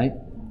 10,000, right?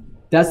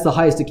 That's the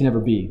highest it can ever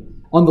be.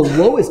 On the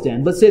lowest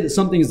end, let's say that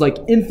something is like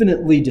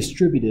infinitely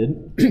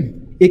distributed,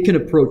 it can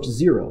approach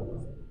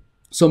 0.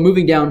 So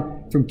moving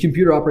down from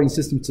computer operating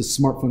systems to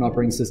smartphone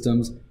operating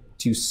systems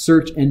to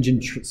search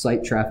engine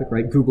site traffic,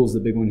 right? Google's the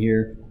big one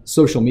here.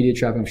 Social media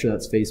traffic, I'm sure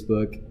that's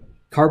Facebook.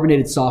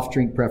 Carbonated soft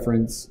drink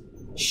preference,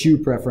 shoe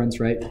preference,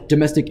 right?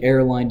 Domestic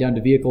airline down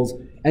to vehicles.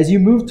 As you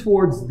move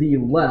towards the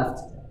left,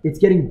 it's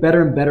getting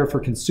better and better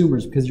for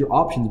consumers because your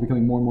options are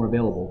becoming more and more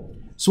available.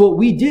 So what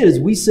we did is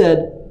we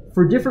said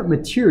for different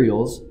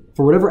materials,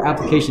 for whatever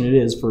application it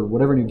is, for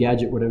whatever new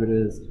gadget, whatever it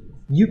is,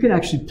 you can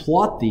actually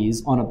plot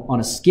these on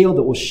a scale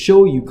that will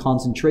show you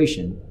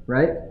concentration,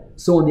 right?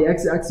 So on the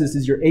x-axis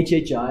is your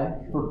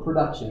HHI for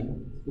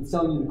production. It's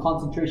telling you the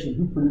concentration of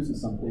who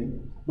produces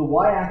something. The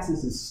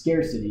y-axis is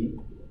scarcity.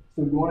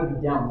 So you want to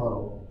be down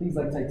low. Things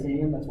like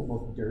titanium, that's what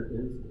most dirt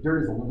is.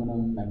 Dirt is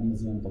aluminum,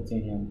 magnesium,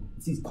 titanium.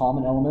 It's these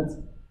common elements.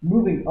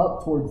 Moving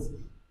up towards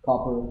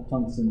copper,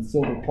 tungsten,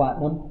 silver,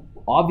 platinum,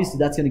 obviously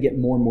that's going to get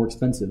more and more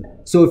expensive.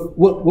 So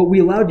what we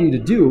allowed you to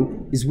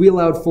do is we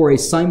allowed for a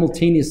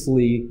simultaneous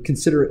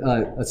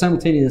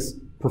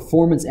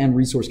performance and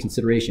resource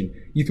consideration.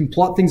 You can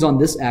plot things on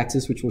this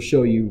axis, which will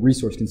show you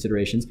resource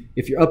considerations.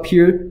 If you're up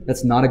here,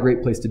 that's not a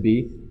great place to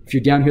be. If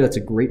you're down here, that's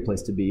a great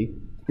place to be.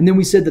 And then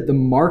we said that the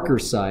marker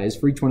size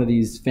for each one of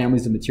these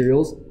families of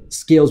materials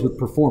scales with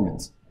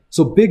performance.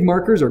 So big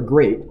markers are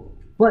great,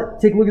 but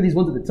take a look at these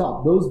ones at the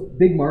top. Those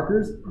big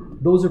markers,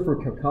 those are for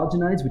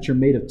chalcogenides, which are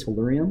made of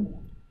tellurium.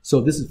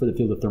 So this is for the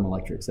field of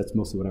thermoelectrics. That's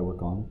mostly what I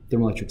work on.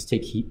 Thermoelectrics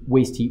take heat,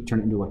 waste heat, turn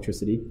it into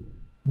electricity.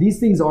 These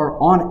things are,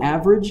 on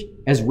average,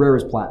 as rare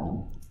as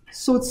platinum.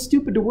 So it's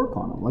stupid to work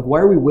on them. Like, why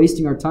are we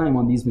wasting our time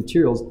on these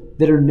materials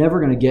that are never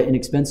going to get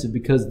inexpensive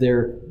because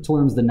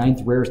tellurium is the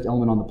 9th rarest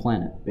element on the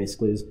planet,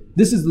 basically.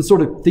 This is the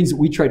sort of things that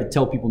we try to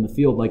tell people in the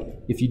field. Like,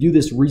 if you do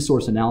this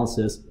resource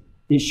analysis,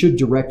 it should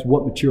direct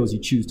what materials you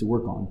choose to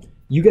work on.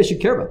 You guys should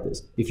care about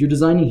this. If you're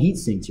designing heat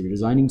sinks, if you're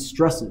designing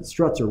struts,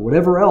 or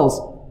whatever else,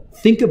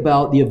 think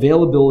about the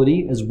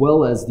availability as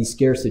well as the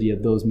scarcity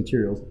of those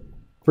materials.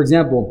 For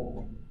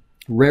example,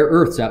 rare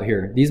earths out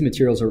here. These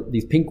materials are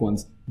these pink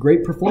ones.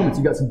 Great performance.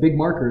 You've got some big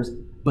markers,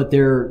 but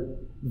they're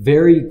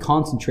very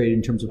concentrated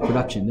in terms of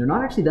production. They're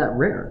not actually that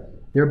rare.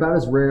 They're about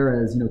as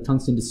rare as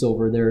tungsten to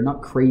silver. They're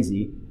not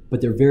crazy, but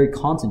they're very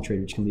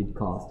concentrated, which can lead to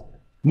cost.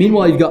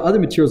 Meanwhile, you've got other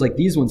materials like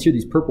these ones here,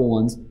 these purple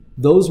ones.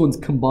 Those ones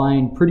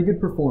combine pretty good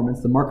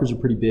performance. The markers are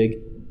pretty big,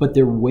 but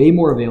they're way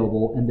more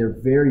available and they're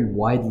very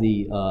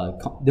widely,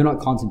 they're not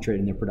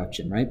concentrated in their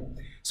production, right?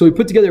 So we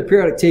put together a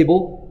periodic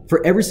table.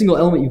 For every single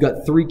element, you've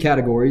got 3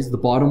 categories. The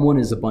bottom one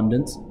is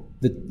abundance.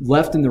 The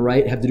left and the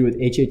right have to do with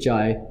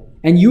HHI.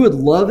 And you would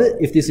love it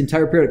if this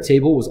entire periodic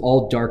table was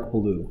all dark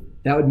blue.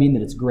 That would mean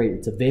that it's great.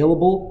 It's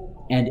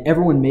available, and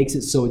everyone makes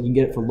it so you can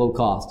get it for low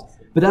cost.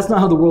 But that's not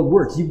how the world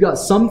works. You've got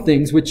some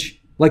things which,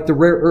 like the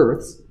rare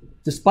earths,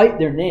 despite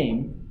their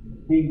name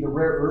being the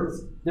rare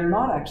earths, they're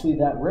not actually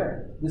that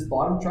rare. This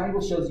bottom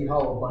triangle shows you how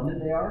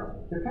abundant they are.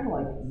 They're kind of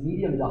like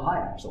medium to high,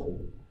 actually.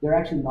 They're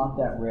actually not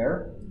that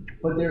rare,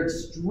 but they're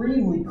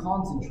extremely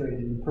concentrated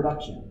in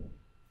production.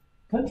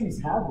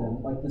 Countries have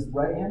them, like this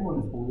right-hand one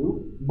is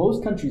blue.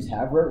 Most countries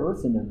have rare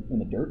earths in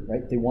the dirt,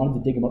 right? They wanted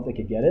to dig them up, they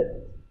could get it.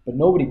 But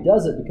nobody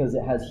does it because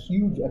it has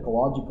huge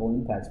ecological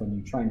impacts when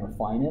you try and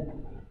refine it.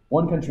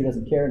 One country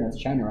doesn't care, and that's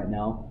China right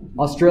now.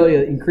 Australia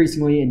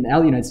increasingly, and now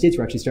the United States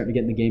are actually starting to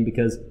get in the game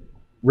because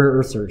rare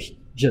earths are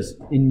just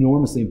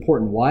enormously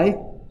important. Why?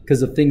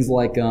 Because of things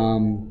like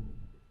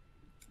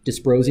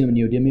dysprosium and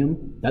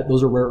neodymium.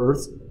 Those are rare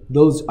earths.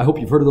 Those, I hope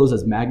you've heard of those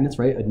as magnets,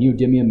 right? A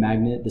neodymium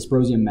magnet,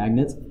 dysprosium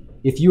magnets.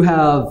 If you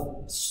have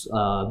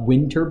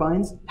wind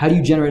turbines, how do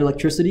you generate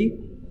electricity?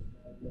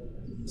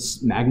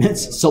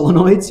 Magnets,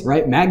 solenoids,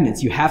 right?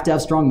 Magnets. You have to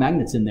have strong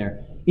magnets in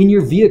there. In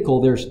your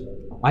vehicle,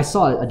 I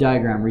saw a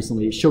diagram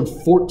recently. It showed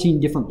 14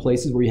 different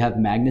places where you have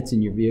magnets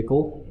in your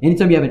vehicle.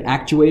 Anytime you have an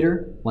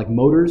actuator, like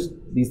motors,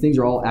 these things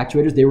are all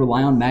actuators. They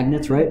rely on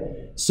magnets, right?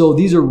 So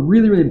these are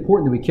really, really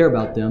important that we care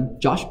about them.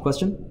 Josh,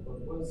 question?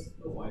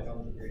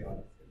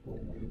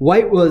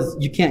 White was,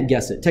 you can't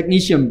guess it.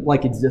 Technetium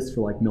exists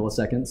for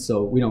milliseconds,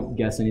 so we don't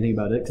guess anything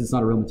about it because it's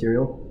not a real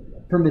material.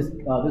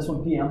 This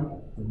one, PM.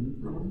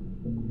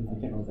 I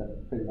can't remember what that.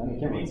 I can't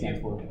remember what it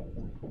stands for.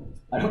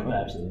 I don't know what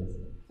it actually is.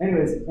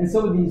 Anyways, and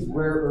some of these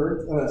rare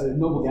earths,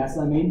 noble gases,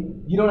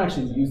 you don't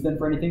actually use them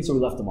for anything, so we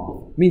left them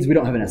off. It means we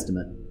don't have an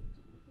estimate.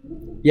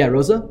 Yeah,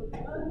 Rosa?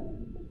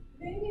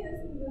 Maybe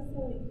this is a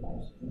silly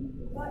question,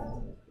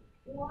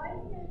 but why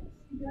can't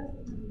you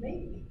just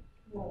make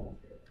one?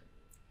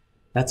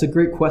 That's a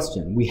great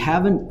question. We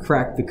haven't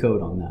cracked the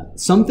code on that.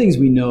 Some things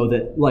we know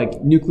that,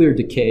 like nuclear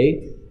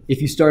decay,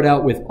 if you start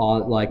out with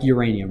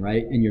uranium,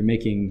 right, and you're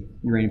making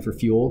uranium for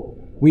fuel,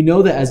 we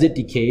know that as it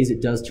decays, it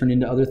does turn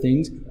into other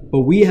things, but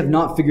we have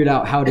not figured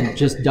out how to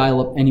just dial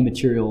up any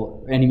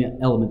material, any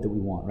element that we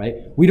want, right?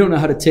 We don't know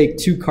how to take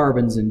 2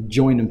 carbons and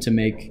join them to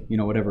make,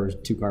 whatever,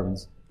 2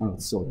 carbons. I don't know if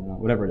it's silicon or not,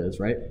 whatever it is,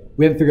 right?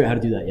 We haven't figured out how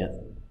to do that yet.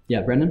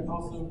 Yeah, Brendan?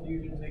 Also,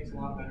 fusion takes a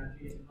lot of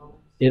energy.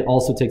 It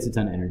also takes a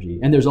ton of energy.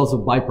 And there's also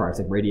byproducts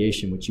like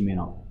radiation, which you may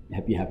not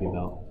be happy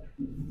about.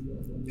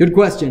 Good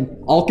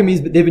question.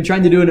 Alchemy's, they've been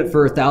trying to do it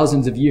for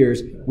thousands of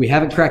years. We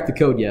haven't cracked the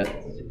code yet.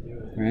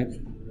 All right.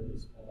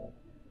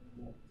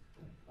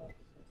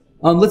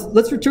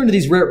 Let's return to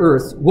these rare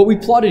earths. What we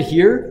plotted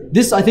here,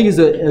 this I think is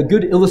a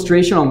good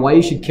illustration on why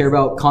you should care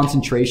about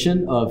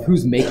concentration of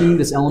who's making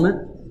this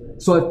element.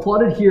 So I've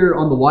plotted here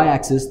on the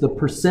y-axis the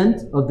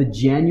percent of the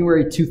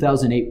January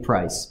 2008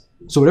 price.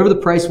 So whatever the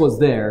price was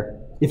there,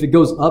 if it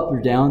goes up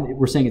or down,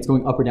 we're saying it's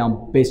going up or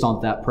down based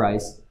on that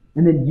price.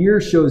 And then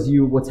year shows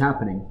you what's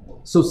happening.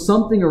 So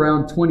something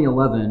around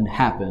 2011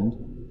 happened,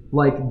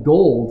 like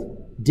gold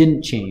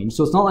didn't change.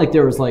 So it's not like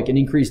there was an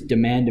increased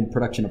demand and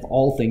production of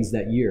all things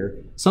that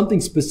year.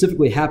 Something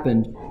specifically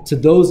happened to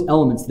those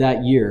elements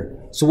that year.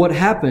 So what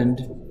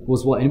happened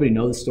was what? Anybody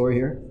know the story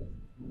here?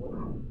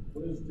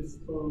 What is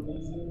dysprosium?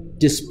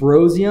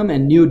 Dysprosium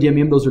and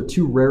neodymium, those are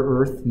two rare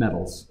earth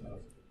metals.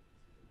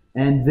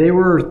 And they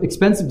were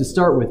expensive to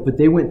start with, but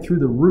they went through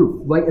the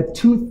roof. Like a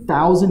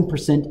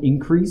 2,000%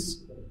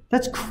 increase.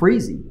 That's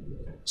crazy.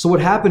 So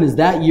what happened is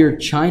that year,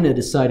 China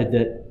decided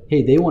that,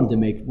 hey, they wanted to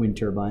make wind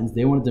turbines.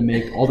 They wanted to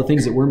make all the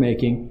things that we're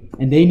making,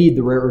 and they need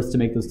the rare earths to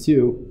make those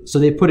too. So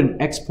they put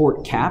an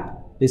export cap.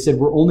 They said,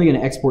 we're only going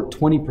to export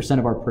 20%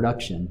 of our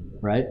production,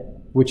 right?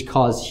 Which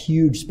caused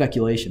huge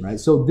speculation, right?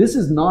 So this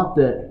is not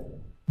that,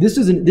 this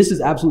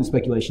is absolute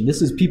speculation.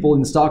 This is people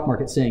in the stock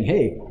market saying,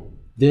 hey,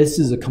 this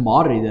is a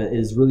commodity that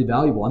is really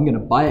valuable. I'm going to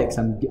buy it because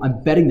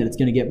I'm betting that it's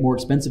going to get more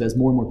expensive as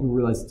more and more people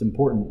realize it's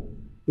important.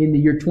 In the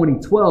year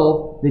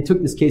 2012, they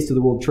took this case to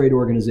the World Trade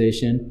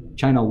Organization.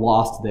 China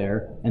lost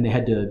there, and they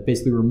had to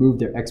basically remove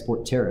their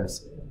export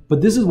tariffs.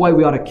 But this is why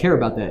we ought to care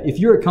about that. If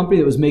you're a company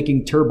that was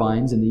making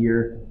turbines in the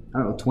year,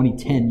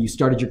 2010, you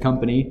started your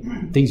company,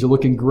 things are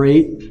looking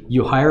great,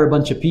 you hire a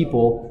bunch of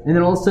people, and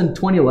then all of a sudden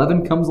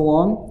 2011 comes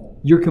along,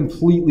 you're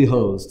completely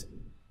hosed.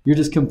 You're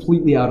just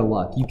completely out of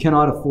luck. You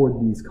cannot afford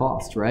these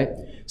costs, right?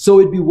 So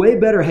it'd be way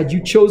better had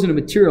you chosen a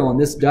material on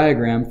this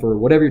diagram for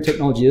whatever your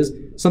technology is,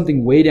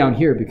 something way down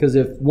here, because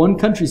if one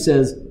country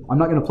says, I'm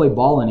not going to play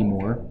ball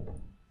anymore,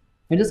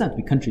 and it doesn't have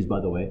to be countries, by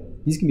the way.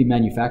 These can be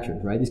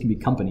manufacturers, right? These can be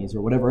companies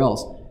or whatever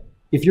else.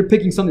 If you're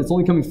picking something that's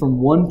only coming from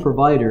one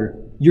provider,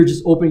 you're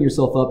just opening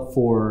yourself up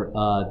for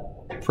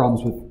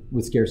problems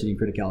with scarcity and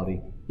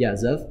criticality. Yeah,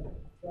 Zev?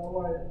 So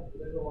why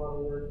there's a lot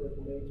of work with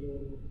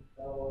making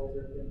alloys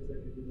or things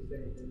that could do the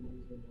same thing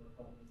using more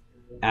common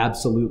materials.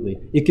 Absolutely.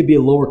 It could be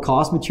a lower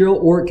cost material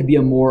or it could be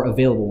a more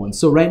available one.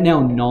 So right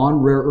now,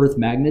 non-rare earth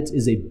magnets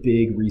is a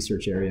big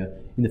research area.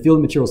 In the field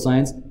of material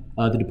science,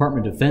 the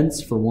Department of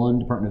Defense, for one,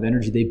 Department of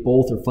Energy, they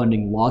both are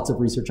funding lots of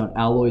research on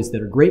alloys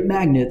that are great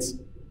magnets,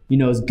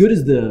 as good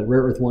as the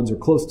rare earth ones or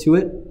close to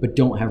it, but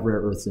don't have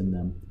rare earths in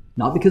them.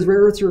 Not because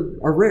rare earths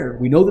are rare.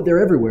 We know that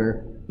they're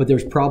everywhere, but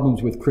there's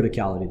problems with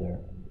criticality there,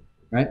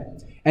 right?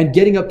 And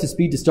getting up to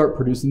speed to start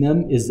producing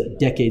them is a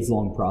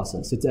decades-long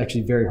process. It's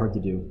actually very hard to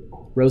do.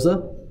 Rosa?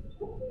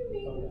 What do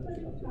you mean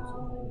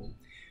criticality?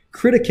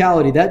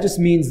 Criticality, that just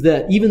means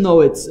that even though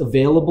it's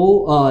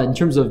available in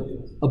terms of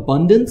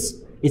abundance,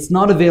 it's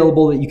not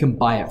available that you can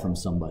buy it from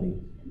somebody.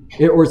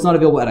 Or it's not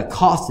available at a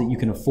cost that you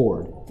can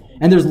afford.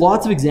 And there's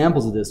lots of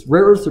examples of this.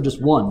 Rare earths are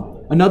just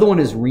one. Another one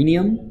is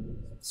rhenium.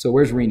 So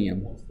where's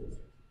rhenium?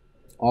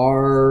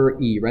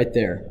 R-E, right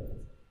there.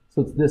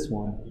 So it's this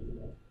one.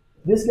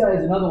 This guy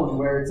is another one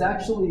where it's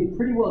actually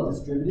pretty well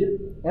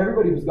distributed.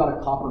 Everybody who's got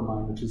a copper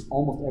mine, which is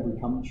almost every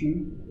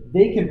country,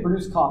 they can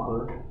produce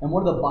copper, and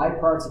one of the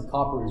byproducts of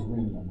copper is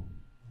rhenium.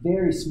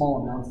 Very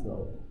small amounts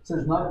though. So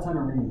there's not a ton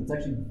of rhenium. It's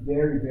actually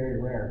very,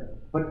 very rare.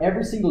 But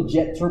every single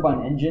jet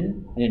turbine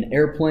engine in an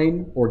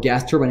airplane or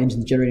gas turbine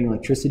engines generating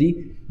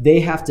electricity, they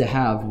have to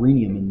have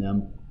rhenium in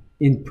them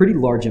in pretty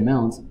large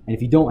amounts. And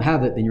if you don't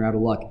have it, then you're out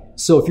of luck.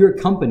 So if you're a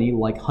company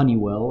like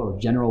Honeywell or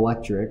General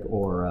Electric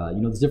or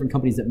there's different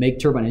companies that make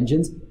turbine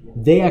engines,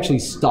 they actually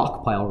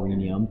stockpile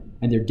rhenium,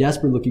 and they're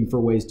desperately looking for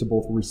ways to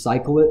both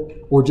recycle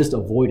it or just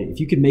avoid it. If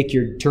you could make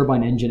your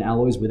turbine engine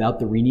alloys without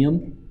the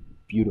rhenium,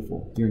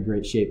 beautiful. You're in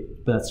great shape.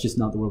 But that's just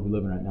not the world we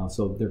live in right now.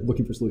 So they're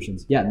looking for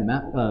solutions. Yeah, and the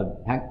map,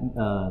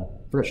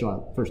 forgot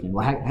your first name.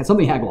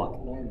 Something Haglock.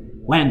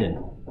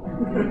 Landon.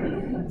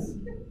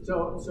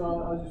 So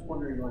I was just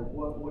wondering,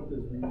 what does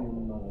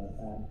rhenium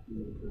add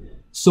to?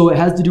 So it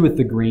has to do with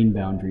the grain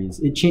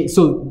boundaries.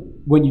 So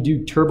when you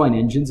do turbine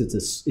engines,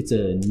 it's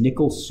a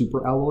nickel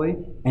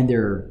superalloy, and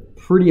they're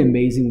pretty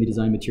amazingly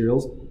designed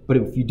materials. But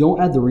if you don't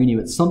add the rhenium,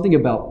 it's something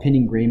about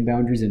pinning grain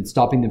boundaries and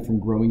stopping them from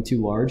growing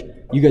too large.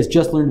 You guys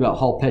just learned about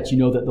Hall Petch. You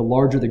know that the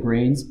larger the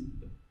grains,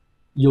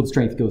 yield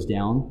strength goes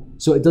down.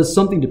 So it does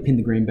something to pin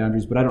the grain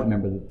boundaries, but I don't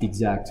remember the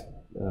exact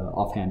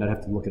offhand. I'd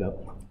have to look it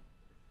up.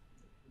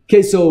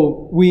 Okay,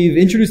 so we've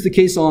introduced the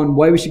case on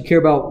why we should care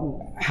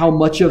about how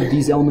much of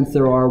these elements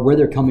there are, where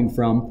they're coming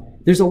from.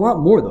 There's a lot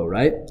more though,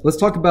 right? Let's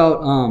talk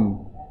about,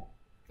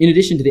 in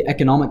addition to the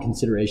economic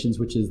considerations,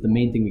 which is the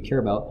main thing we care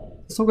about,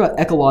 let's talk about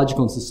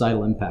ecological and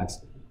societal impacts.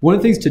 One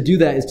of the things to do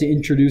that is to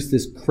introduce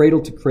this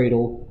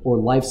cradle-to-cradle or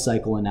life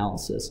cycle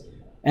analysis.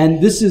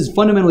 And this is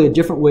fundamentally a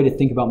different way to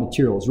think about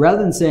materials. Rather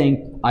than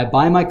saying, I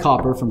buy my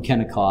copper from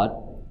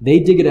Kennecott, they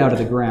dig it out of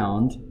the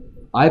ground,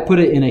 I put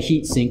it in a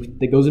heat sink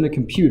that goes in a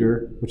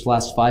computer, which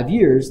lasts 5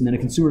 years, and then a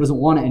consumer doesn't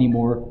want it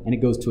anymore, and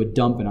it goes to a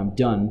dump, and I'm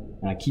done,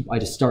 and I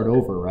just start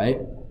over, right?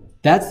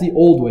 That's the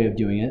old way of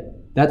doing it.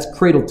 That's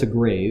cradle to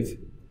grave.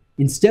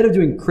 Instead of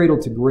doing cradle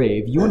to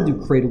grave, you want to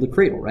do cradle to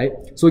cradle, right?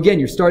 So again,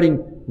 you're starting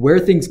where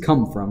things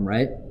come from,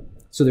 right?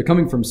 So they're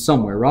coming from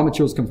somewhere. Raw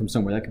materials come from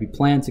somewhere. That could be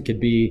plants. It could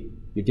be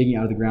you're digging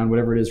out of the ground,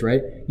 whatever it is,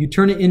 right? You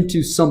turn it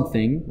into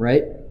something,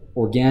 right?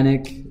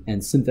 Organic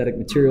and synthetic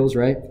materials,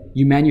 right?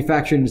 You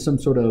manufacture it into some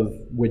sort of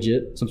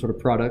widget, some sort of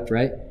product,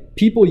 right?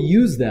 People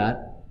use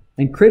that,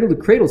 and Cradle to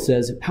Cradle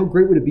says, how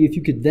great would it be if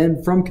you could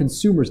then, from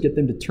consumers, get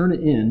them to turn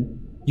it in.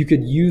 You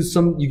could do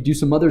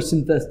some other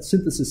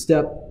synthesis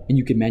step, and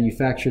you could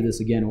manufacture this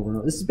again over and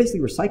over. This is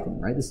basically recycling,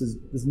 right? This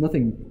is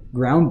nothing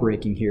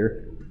groundbreaking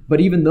here. But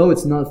even though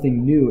it's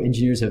nothing new,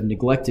 engineers have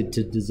neglected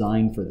to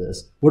design for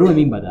this. What do I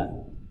mean by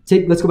that?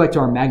 Let's go back to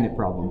our magnet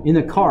problem. In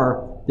a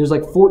car, there's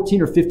like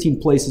 14 or 15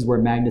 places where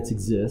magnets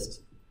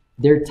exist.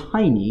 They're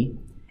tiny,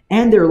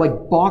 and they're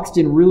like boxed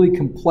in really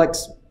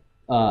complex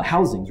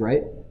housings,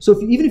 right?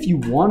 So even if you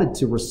wanted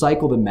to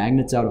recycle the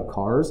magnets out of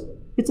cars,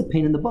 it's a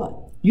pain in the butt.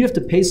 You have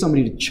to pay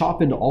somebody to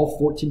chop into all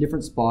 14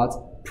 different spots,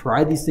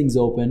 pry these things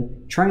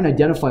open, try and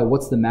identify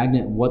what's the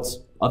magnet and what's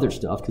other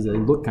stuff, because they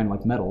look kind of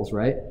like metals,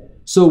 right?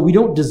 So we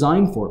don't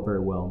design for it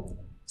very well.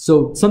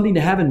 So something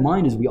to have in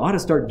mind is we ought to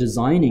start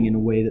designing in a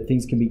way that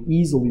things can be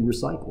easily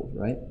recycled,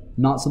 right?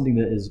 Not something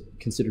that is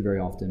considered very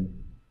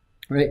often,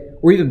 right?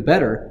 Or even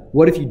better,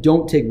 what if you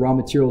don't take raw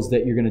materials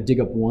that you're going to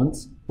dig up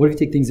once? What if you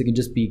take things that can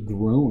just be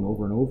grown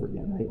over and over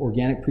again, right?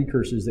 Organic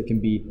precursors that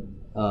can be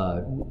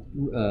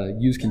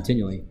used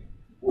continually.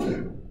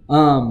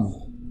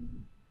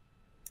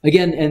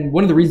 Again, and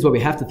one of the reasons why we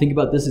have to think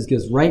about this is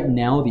because right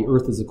now the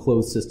Earth is a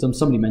closed system.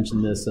 Somebody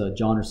mentioned this,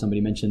 John or somebody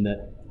mentioned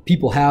that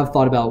people have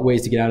thought about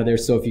ways to get out of there.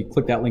 So if you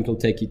click that link, it'll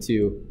take you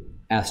to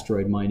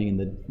asteroid mining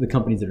and the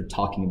companies that are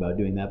talking about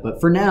doing that.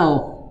 But for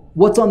now,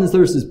 what's on this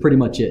Earth is pretty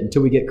much it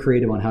until we get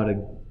creative on how to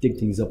dig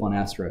things up on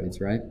asteroids,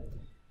 right?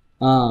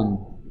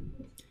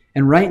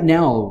 And right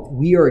now,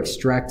 we are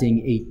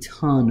extracting a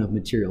ton of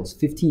materials,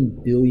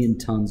 15 billion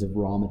tons of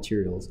raw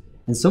materials.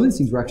 And some of these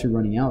things we're actually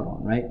running out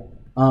on, right?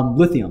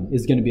 Lithium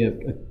is going to be a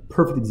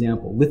perfect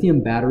example.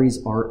 Lithium batteries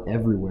are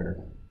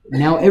everywhere.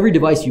 Now, every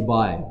device you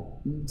buy,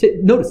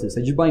 notice this,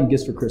 as you're buying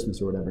gifts for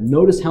Christmas or whatever,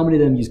 notice how many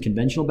of them use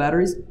conventional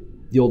batteries,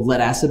 the old lead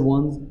acid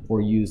ones,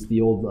 or use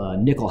the old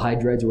nickel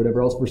hydrides or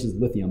whatever else versus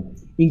lithium.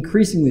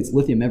 Increasingly, it's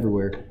lithium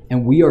everywhere,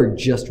 and we are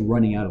just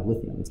running out of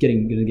lithium. It's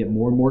going to get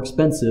more and more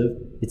expensive.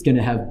 It's going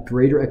to have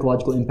greater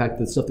ecological impact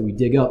than the stuff that we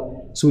dig up.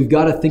 So we've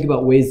got to think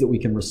about ways that we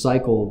can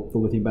recycle the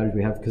lithium batteries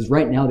we have, because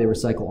right now they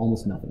recycle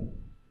almost nothing.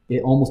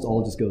 It almost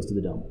all just goes to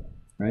the dump,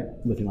 right?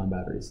 Lithium-ion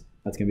batteries.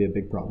 That's going to be a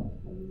big problem.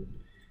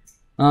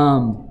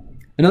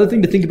 Another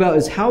thing to think about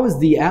is how is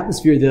the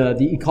atmosphere,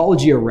 the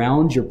ecology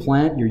around your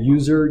plant, your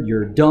user,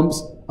 your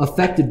dumps,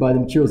 affected by the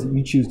materials that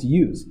you choose to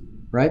use,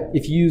 right?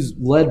 If you use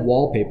lead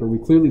wallpaper, we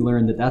clearly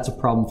learned that that's a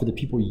problem for the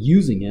people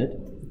using it.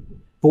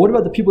 But what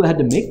about the people that had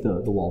to make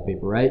the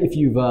wallpaper, right? If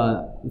you're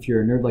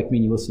a nerd like me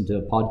and you listen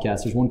to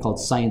podcasts, there's one called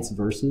Science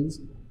Versus.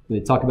 They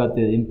talk about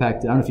the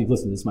impact. I don't know if you've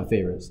listened. This is my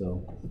favorite,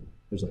 so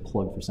there's a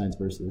plug for Science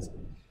Versus.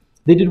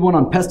 They did one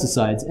on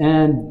pesticides,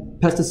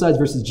 and pesticides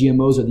versus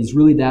GMOs, are these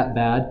really that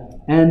bad?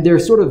 And their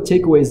sort of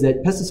takeaways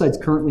that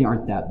pesticides currently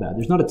aren't that bad.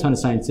 There's not a ton of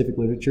scientific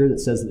literature that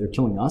says that they're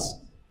killing us.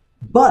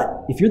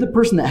 But if you're the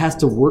person that has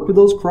to work with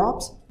those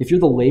crops, if you're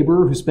the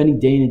laborer who's spending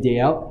day in and day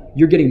out,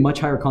 you're getting much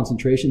higher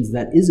concentrations.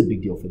 That is a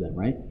big deal for them,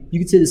 right? You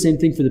could say the same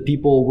thing for the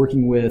people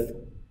working with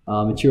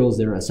materials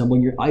that are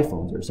assembling your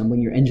iPhones or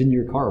assembling your engine to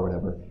your car or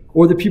whatever.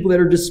 Or the people that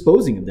are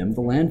disposing of them,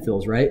 the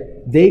landfills, right?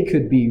 They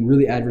could be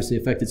really adversely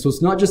affected. So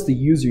it's not just the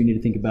user you need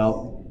to think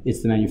about,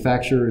 it's the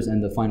manufacturers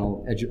and the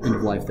final end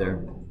of life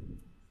there.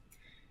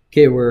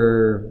 Okay,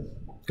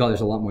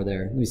 there's a lot more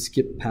there. Let me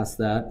skip past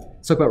that.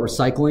 Let's talk about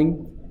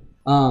recycling.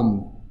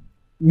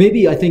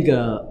 Maybe I think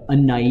a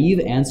naive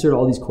answer to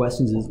all these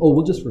questions is,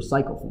 we'll just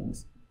recycle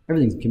things.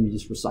 Everything can be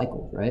just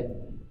recycled, right?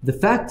 The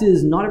fact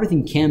is, not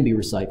everything can be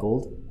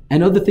recycled.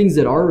 And of the things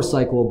that are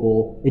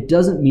recyclable, it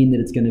doesn't mean that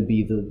it's going to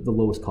be the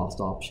lowest cost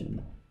option.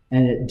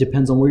 And it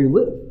depends on where you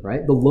live,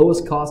 right? The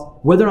lowest cost,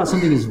 whether or not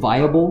something is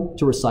viable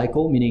to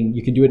recycle, meaning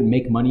you can do it and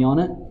make money on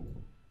it,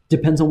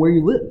 depends on where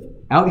you live.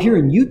 Out here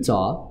in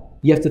Utah,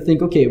 you have to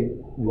think, okay,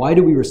 why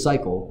do we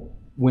recycle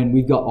when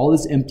we've got all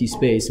this empty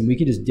space and we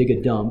can just dig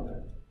a dump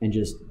and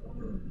just,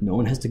 no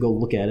one has to go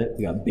look at it.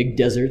 We got big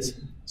deserts,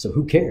 so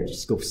who cares?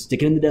 Just go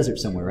stick it in the desert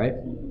somewhere, right?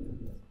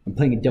 I'm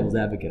playing a devil's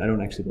advocate. I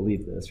don't actually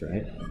believe this,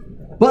 right?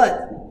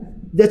 But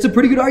that's a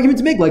pretty good argument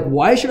to make. Like,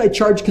 why should I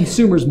charge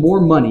consumers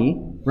more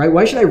money, right?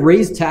 Why should I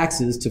raise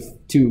taxes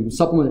to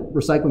supplement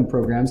recycling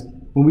programs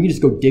when we can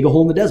just go dig a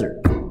hole in the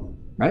desert,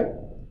 right?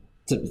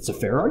 It's a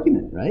fair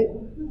argument, right?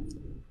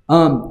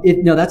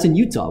 Now that's in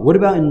Utah. What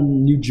about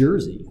in New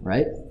Jersey,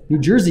 right? New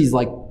Jersey's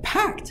like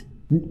packed.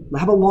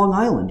 How about Long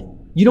Island?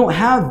 You don't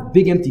have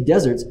big empty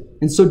deserts.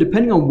 And so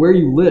depending on where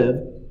you live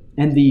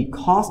and the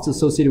costs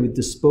associated with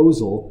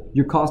disposal,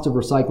 your cost of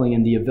recycling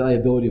and the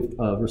availability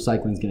of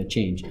recycling is going to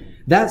change.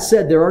 That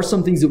said, there are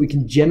some things that we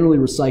can generally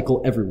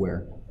recycle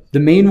everywhere. The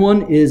main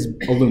one is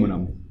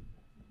aluminum.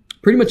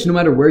 Pretty much no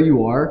matter where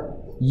you are,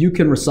 you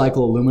can recycle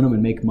aluminum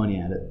and make money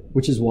at it,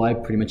 which is why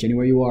pretty much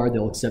anywhere you are,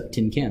 they'll accept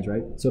tin cans,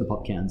 right? Soda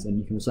pop cans, and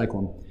you can recycle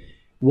them.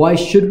 Why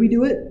should we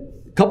do it?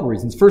 A couple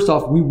reasons. First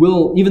off, we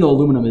will, even though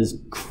aluminum is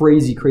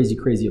crazy, crazy,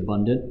 crazy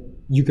abundant,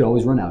 you could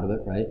always run out of it,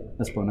 right?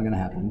 That's probably not going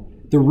to happen.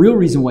 The real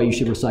reason why you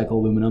should recycle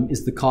aluminum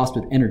is the cost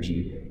of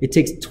energy. It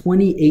takes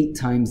 28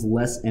 times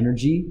less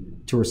energy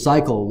to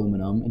recycle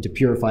aluminum and to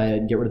purify it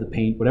and get rid of the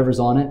paint, whatever's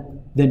on it,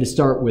 than to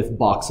start with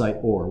bauxite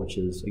ore, which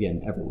is,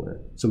 again, everywhere.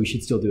 So we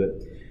should still do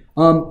it.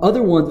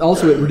 Other ones,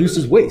 also it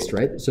reduces waste,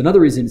 right? So another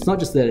reason, it's not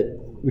just that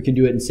we can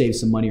do it and save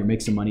some money or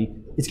make some money,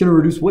 it's going to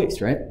reduce waste,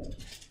 right?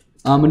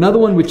 Another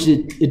one, which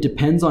it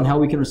depends on how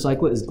we can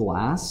recycle it, is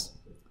glass.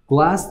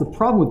 Glass, the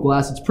problem with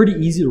glass, it's pretty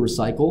easy to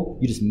recycle.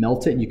 You just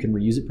melt it and you can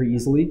reuse it pretty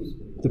easily.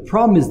 The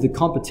problem is the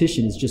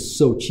competition is just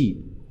so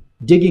cheap.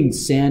 Digging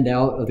sand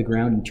out of the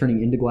ground and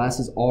turning into glass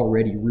is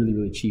already really,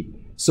 really cheap.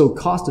 So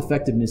cost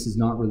effectiveness is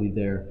not really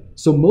there.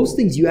 So most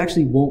things you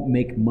actually won't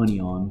make money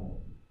on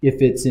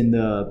if it's in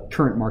the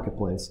current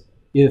marketplace.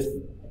 If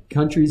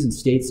countries and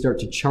states start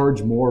to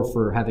charge more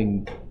for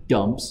having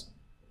dumps,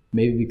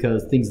 maybe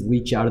because things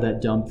leach out of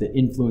that dump that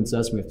influence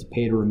us, we have to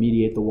pay to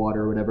remediate the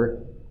water or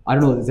whatever. I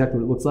don't know exactly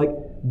what it looks like.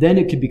 Then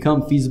it could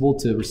become feasible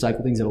to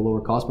recycle things at a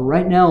lower cost. But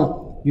right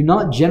now, you're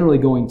not generally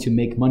going to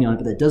make money on it,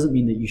 but that doesn't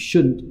mean that you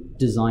shouldn't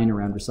design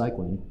around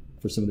recycling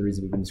for some of the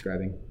reasons we've been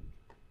describing.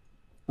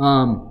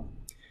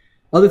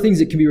 Other things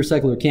that can be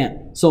recycled or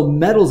can't. So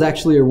metals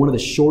actually are one of the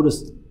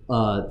shortest,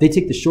 they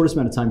take the shortest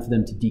amount of time for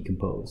them to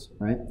decompose,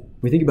 right? When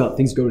we think about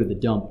things go to the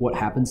dump, what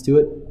happens to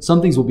it?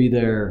 Some things will be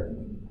there,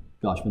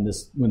 gosh, when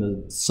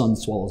the sun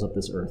swallows up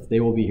this earth. They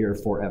will be here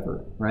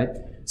forever, right?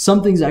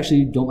 Some things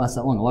actually don't last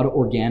that long. A lot of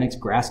organics,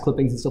 grass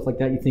clippings and stuff like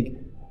that, you think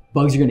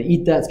bugs are going to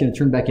eat that, it's going to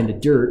turn back into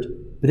dirt.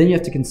 But then you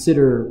have to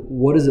consider,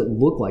 what does it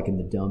look like in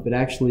the dump? It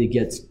actually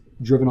gets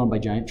driven on by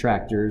giant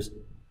tractors.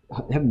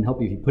 Heaven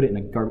help you if you put it in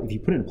if you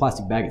put it in a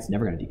plastic bag, it's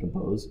never going to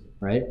decompose,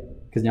 right?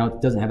 Because now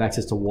it doesn't have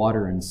access to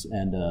water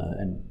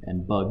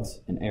and bugs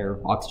and air,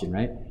 oxygen,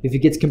 right? If it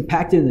gets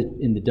compacted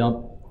in the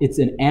dump, it's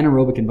an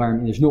anaerobic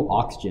environment. There's no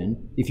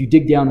oxygen. If you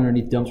dig down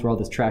underneath dumps where all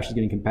this trash is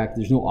getting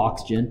compacted, there's no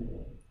oxygen.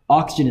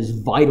 Oxygen is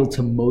vital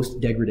to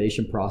most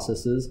degradation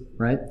processes,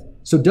 right?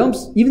 So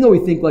dumps, even though we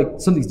think like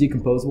something's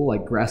decomposable,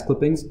 like grass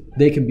clippings,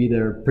 they can be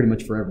there pretty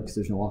much forever because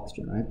there's no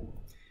oxygen, right?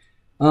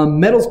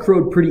 Metals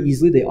corrode pretty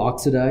easily. They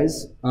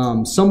oxidize.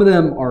 Some of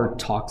them are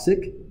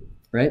toxic,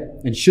 right,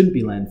 and shouldn't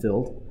be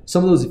landfilled.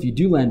 Some of those, if you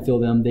do landfill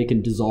them, they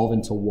can dissolve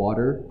into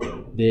water.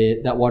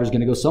 That water is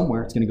going to go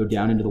somewhere. It's going to go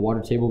down into the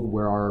water table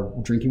where our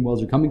drinking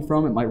wells are coming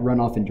from. It might run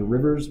off into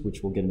rivers,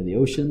 which will get into the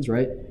oceans,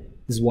 right?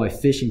 This is why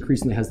fish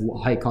increasingly has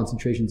high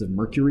concentrations of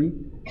mercury,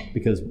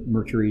 because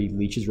mercury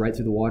leaches right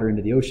through the water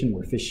into the ocean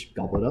where fish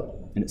gobble it up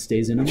and it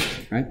stays in them,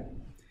 right?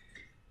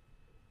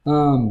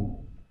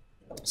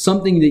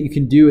 Something that you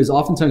can do is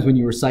oftentimes when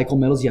you recycle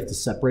metals, you have to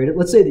separate it.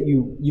 Let's say that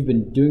you've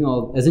been doing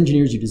as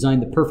engineers, you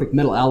designed the perfect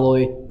metal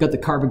alloy, got the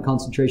carbon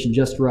concentration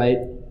just right.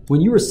 When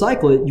you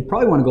recycle it, you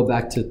probably want to go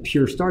back to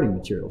pure starting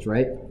materials,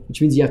 right?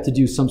 Which means you have to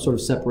do some sort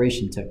of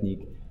separation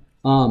technique.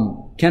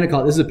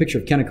 Kennecott, this is a picture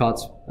of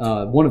Kennecott's,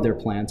 one of their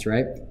plants,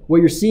 right? What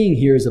you're seeing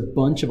here is a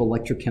bunch of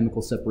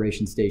electrochemical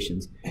separation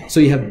stations. So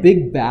you have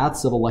big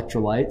baths of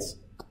electrolytes.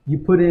 You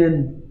put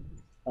in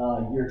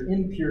your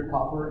impure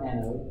copper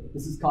anode.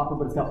 This is copper,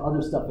 but it's got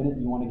other stuff in it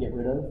that you want to get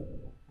rid of.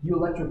 You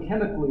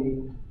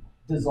electrochemically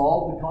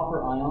dissolve the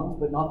copper ions,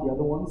 but not the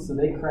other ones, so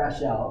they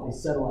crash out, they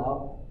settle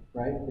out,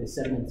 right? They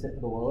sediment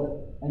below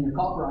it. And your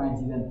copper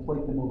ions, you then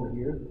plate them over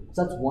here.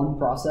 So that's one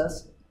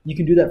process. You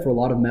can do that for a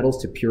lot of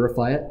metals to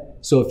purify it.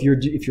 So if you're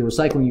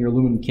recycling your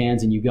aluminum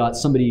cans and you got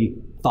somebody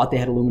thought they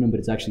had aluminum, but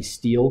it's actually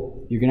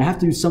steel, you're going to have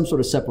to do some sort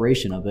of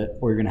separation of it,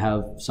 or you're going to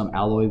have some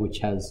alloy which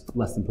has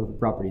less than perfect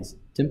properties.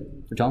 Tim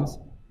or Thomas?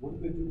 What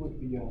do they do with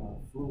the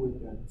fluid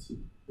that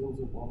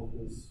builds up all of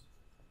this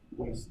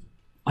waste?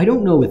 I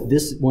don't know with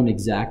this one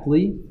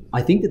exactly.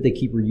 I think that they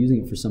keep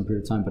reusing it for some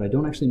period of time, but I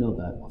don't actually know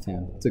that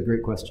offhand. It's a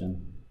great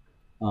question.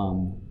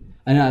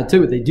 And I'll tell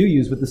you what they do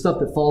use with the stuff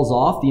that falls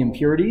off, the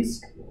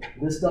impurities,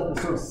 this stuff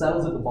that sort of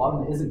settles at the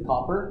bottom that isn't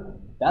copper,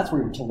 that's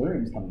where your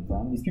tellurium is coming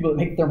from. These people that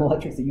make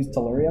thermoelectrics that use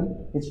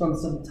tellurium, it's from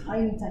some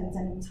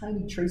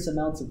tiny trace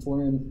amounts of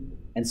tellurium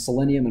and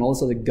selenium and all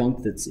this other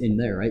gunk that's in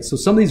there, right? So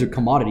some of these are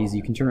commodities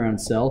you can turn around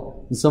and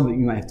sell, and some of it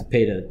you might have to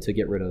pay to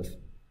get rid of.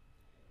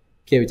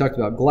 Okay, we talked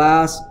about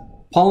glass.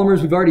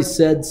 Polymers, we've already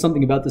said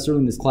something about this early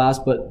in this class,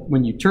 but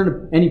when you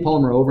turn any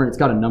polymer over and it's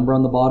got a number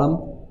on the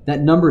bottom,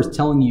 that number is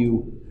telling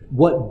you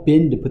what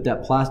bin to put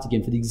that plastic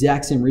in for the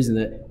exact same reason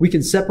that we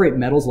can separate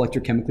metals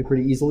electrochemically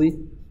pretty easily.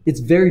 It's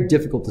very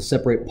difficult to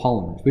separate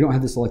polymers. We don't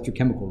have this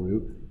electrochemical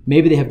route.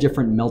 Maybe they have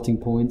different melting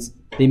points.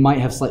 They might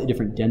have slightly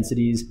different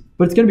densities,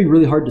 but it's going to be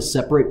really hard to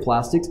separate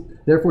plastics.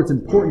 Therefore, it's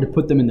important to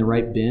put them in the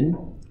right bin.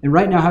 And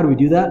right now, how do we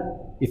do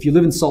that? If you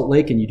live in Salt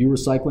Lake and you do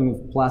recycling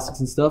of plastics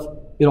and stuff,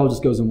 it all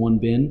just goes in one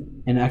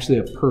bin, and actually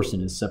a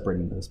person is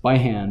separating this by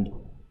hand.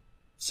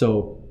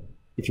 So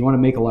if you want to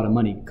make a lot of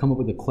money, come up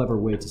with a clever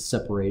way to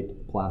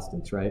separate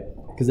plastics, right?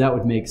 Because that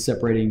would make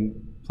separating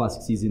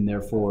plastics easy and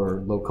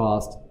therefore low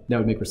cost. That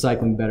would make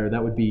recycling better.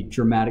 That would be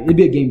dramatic. It'd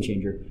be a game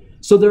changer.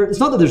 So it's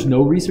not that there's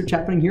no research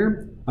happening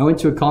here. I went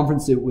to a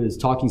conference that was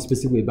talking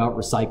specifically about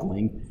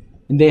recycling,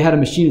 and they had a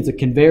machine, it's a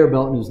conveyor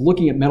belt, and it was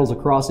looking at metals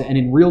across it, and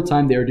in real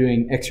time they were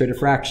doing X-ray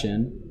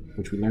diffraction,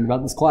 which we learned about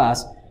in this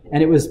class,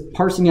 and it was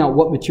parsing out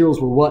what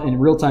materials were what, and in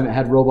real time it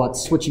had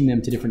robots switching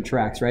them to different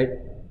tracks, right?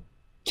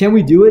 Can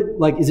we do it?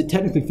 Like, is it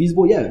technically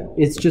feasible? Yeah,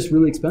 it's just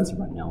really expensive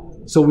right now.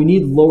 So we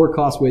need lower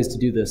cost ways to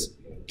do this.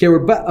 Okay,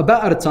 we're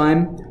about out of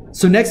time.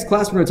 So next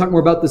class we're going to talk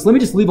more about this. Let me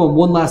just leave on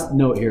one last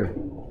note here.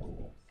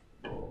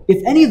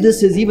 If any of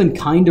this has even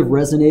kind of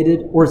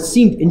resonated or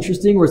seemed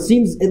interesting or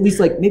seems at least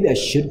like maybe I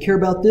should care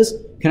about this,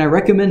 can I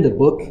recommend a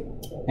book?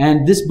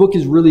 And this book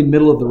is really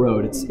middle of the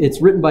road.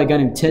 It's written by a guy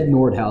named Ted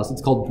Nordhaus.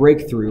 It's called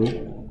Breakthrough: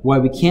 Why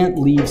We Can't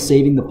Leave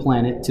Saving the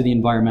Planet to the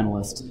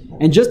Environmentalists.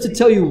 And just to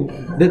tell you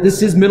that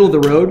this is middle of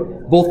the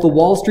road, both the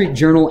Wall Street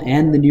Journal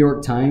and the New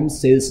York Times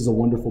say this is a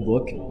wonderful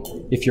book.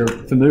 If you're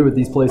familiar with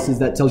these places,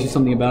 that tells you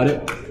something about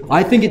it.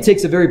 I think it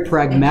takes a very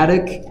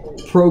pragmatic,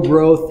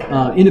 pro-growth,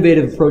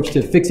 innovative approach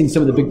to fixing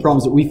some of the big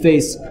problems that we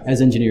face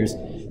as engineers.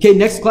 Okay,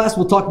 next class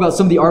we'll talk about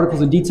some of the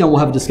articles in detail and we'll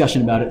have a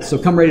discussion about it. So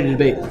come ready to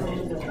debate.